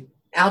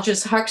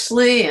Aldous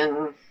Huxley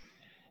and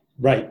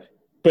right.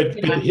 But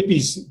the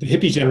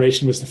hippie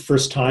generation was the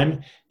first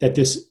time that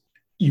this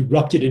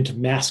erupted into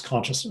mass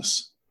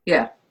consciousness.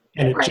 Yeah.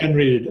 And it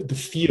generated the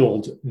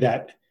field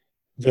that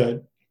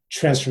the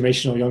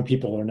transformational young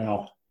people are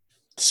now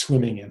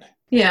swimming in.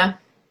 Yeah.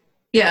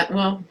 Yeah.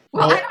 Well,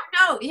 I don't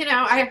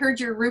know. I heard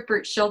your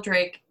Rupert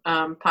Sheldrake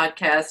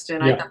podcast,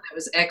 and I thought that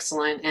was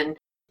excellent.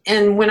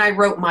 And when I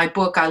wrote my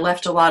book, I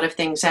left a lot of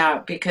things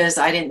out because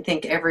I didn't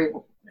think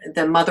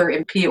the mother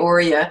in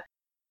Peoria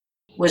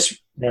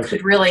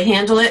could really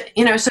handle it.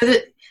 So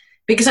that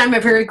because I'm a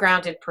very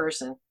grounded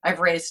person, I've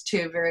raised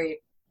two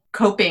very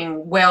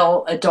coping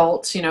well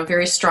adults,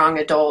 very strong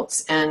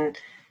adults, and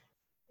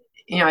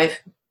I've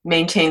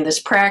maintained this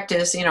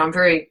practice. I'm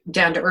very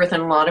down to earth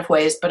in a lot of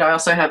ways, but I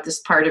also have this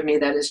part of me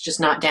that is just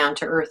not down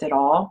to earth at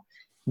all.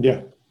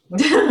 Yeah.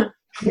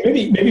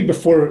 Maybe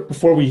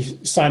before we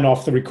sign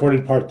off the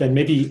recorded part, then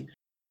maybe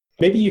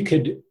you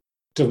could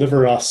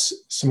deliver us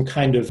some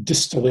kind of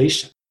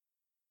distillation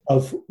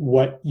of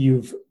what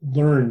you've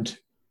learned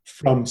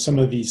from some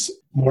of these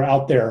more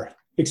out there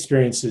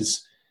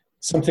experiences,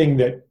 something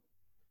that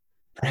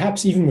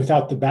perhaps even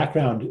without the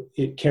background,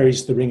 it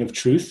carries the ring of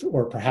truth,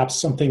 or perhaps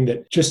something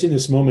that just in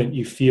this moment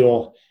you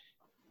feel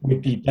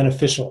would be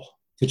beneficial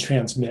to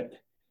transmit.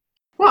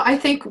 Well, I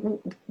think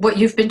what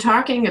you've been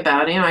talking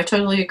about, I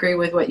totally agree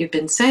with what you've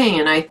been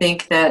saying. And I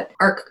think that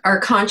our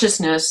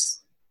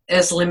consciousness,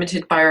 as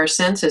limited by our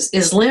senses,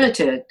 is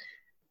limited.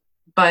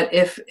 But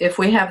if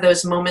we have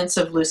those moments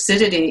of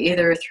lucidity,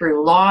 either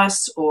through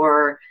loss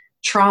or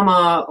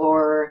trauma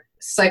or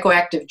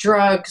psychoactive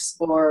drugs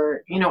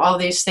or, all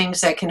these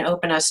things that can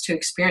open us to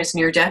experience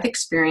near-death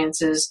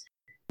experiences,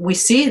 we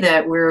see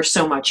that we're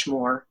so much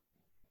more.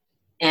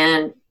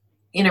 And,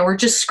 we're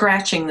just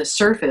scratching the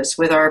surface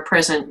with our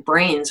present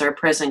brains, our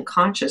present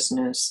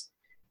consciousness.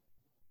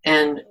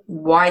 And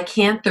why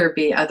can't there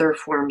be other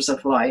forms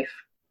of life?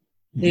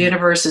 The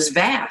universe is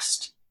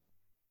vast.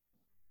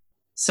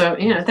 So,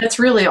 that's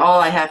really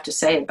all I have to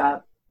say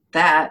about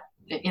that,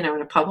 in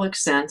a public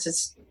sense.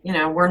 It's,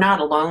 we're not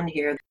alone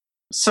here.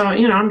 So,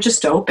 I'm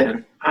just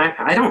open.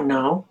 I don't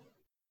know.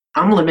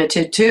 I'm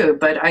limited too,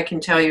 but I can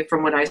tell you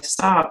from what I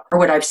saw or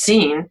what I've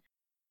seen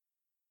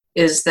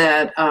is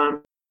that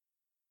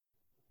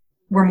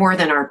we're more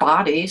than our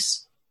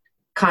bodies.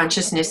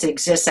 Consciousness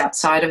exists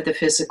outside of the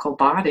physical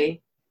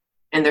body.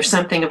 And there's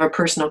something of a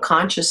personal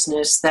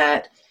consciousness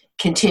that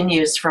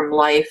continues from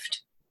life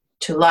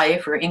to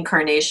life or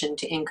incarnation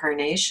to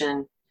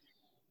incarnation.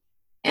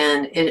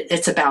 And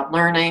it's about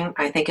learning.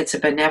 I think it's a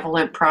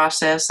benevolent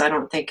process. I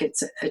don't think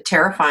it's a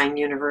terrifying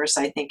universe.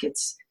 I think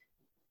it's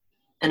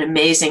an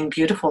amazing,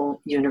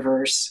 beautiful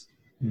universe.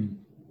 And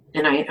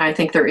I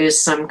think there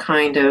is some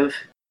kind of,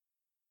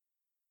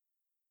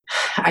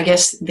 I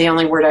guess the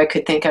only word I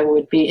could think of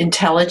would be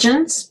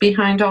intelligence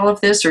behind all of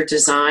this, or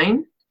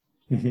design.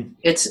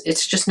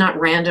 It's just not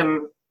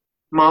random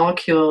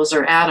molecules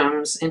or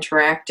atoms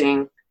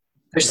interacting.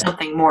 There's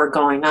something more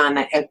going on,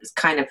 that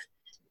kind of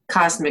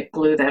cosmic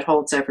glue that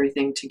holds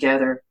everything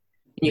together.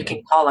 You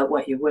can call it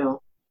what you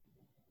will.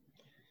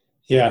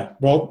 Yeah,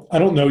 well, I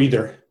don't know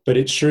either, but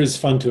it sure is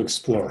fun to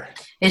explore.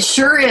 It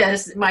sure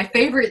is. My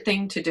favorite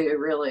thing to do,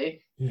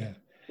 really. Yeah.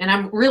 And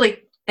I'm really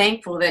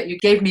thankful that you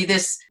gave me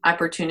this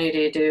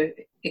opportunity to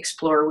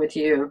explore with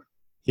you.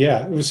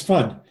 Yeah, it was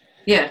fun.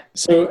 Yeah.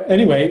 So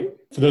anyway,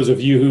 for those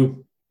of you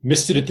who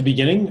missed it at the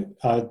beginning,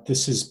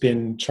 this has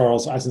been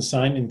Charles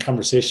Eisenstein in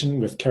conversation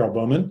with Carol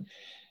Bowman.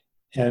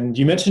 And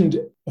you mentioned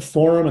a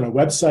forum and a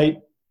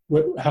website.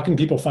 How can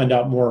people find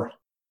out more?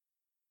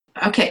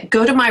 Okay,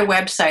 go to my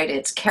website.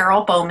 It's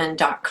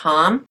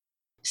carolbowman.com,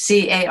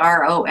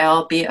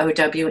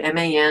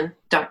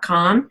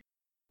 carolbowman.com.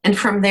 And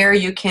from there,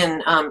 you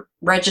can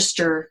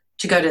register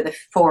to go to the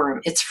forum.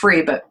 It's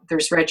free, but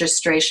there's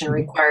registration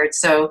required.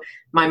 So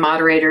my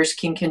moderators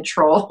can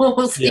control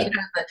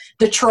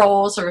the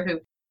trolls,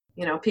 or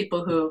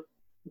people who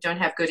don't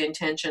have good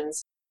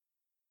intentions.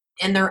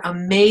 And there are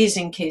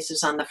amazing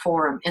cases on the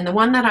forum. And the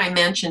one that I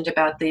mentioned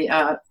about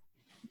the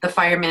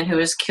fireman who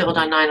was killed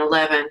on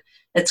 9/11,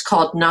 it's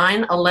called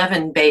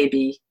 9/11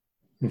 Baby.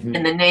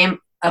 And the name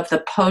of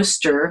the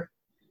poster,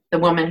 the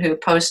woman who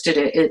posted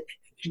it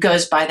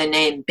goes by the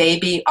name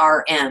Baby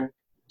RN.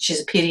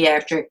 She's a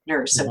pediatric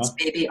nurse, so it's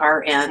Baby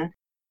RN.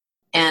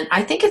 And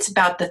I think it's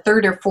about the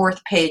third or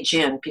fourth page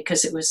in,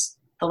 because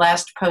the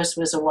last post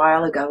was a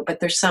while ago, but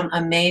there's some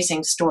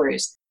amazing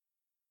stories.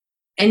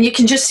 And you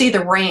can just see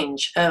the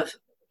range of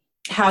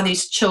how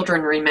these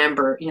children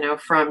remember,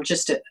 from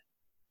just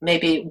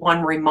maybe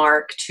one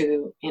remark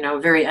to,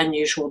 very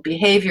unusual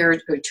behavior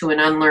or to an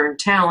unlearned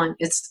talent.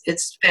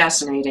 It's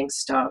fascinating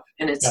stuff.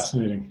 And it's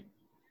fascinating.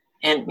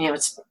 And,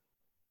 it's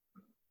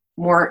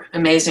more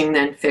amazing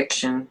than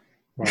fiction.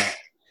 Wow.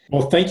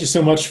 Well, thank you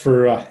so much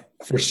for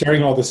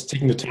sharing all this,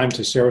 taking the time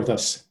to share with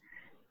us.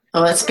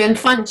 Well, it's been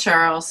fun,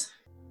 Charles.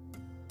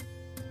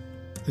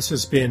 This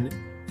has been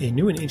A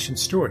New and Ancient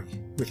Story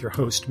with your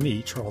host,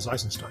 me, Charles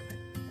Eisenstein.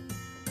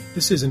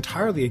 This is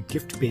entirely a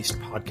gift-based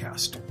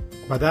podcast.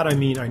 By that I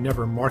mean I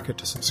never market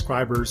to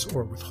subscribers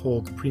or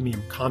withhold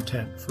premium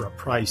content for a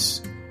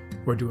price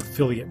or do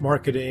affiliate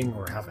marketing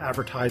or have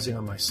advertising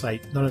on my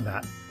site, none of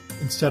that.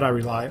 Instead, I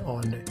rely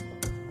on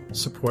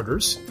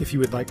supporters. If you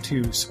would like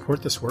to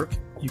support this work,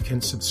 you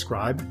can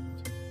subscribe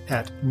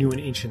at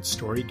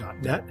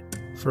newandancientstory.net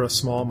for a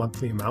small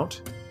monthly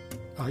amount.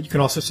 You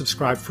can also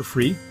subscribe for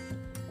free.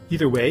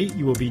 Either way,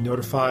 you will be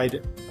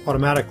notified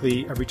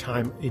automatically every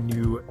time a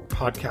new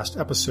podcast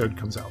episode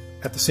comes out.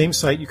 At the same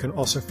site, you can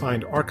also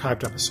find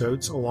archived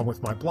episodes along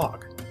with my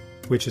blog,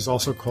 which is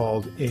also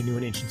called A New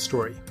and Ancient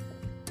Story.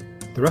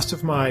 The rest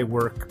of my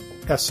work,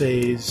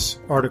 essays,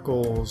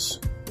 articles,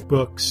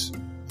 books,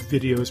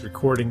 videos,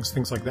 recordings,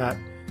 things like that,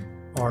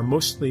 are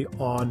mostly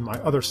on my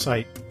other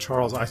site,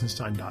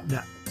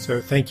 charleseisenstein.net.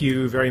 So thank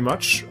you very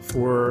much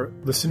for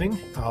listening.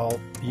 I'll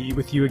be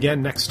with you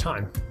again next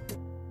time.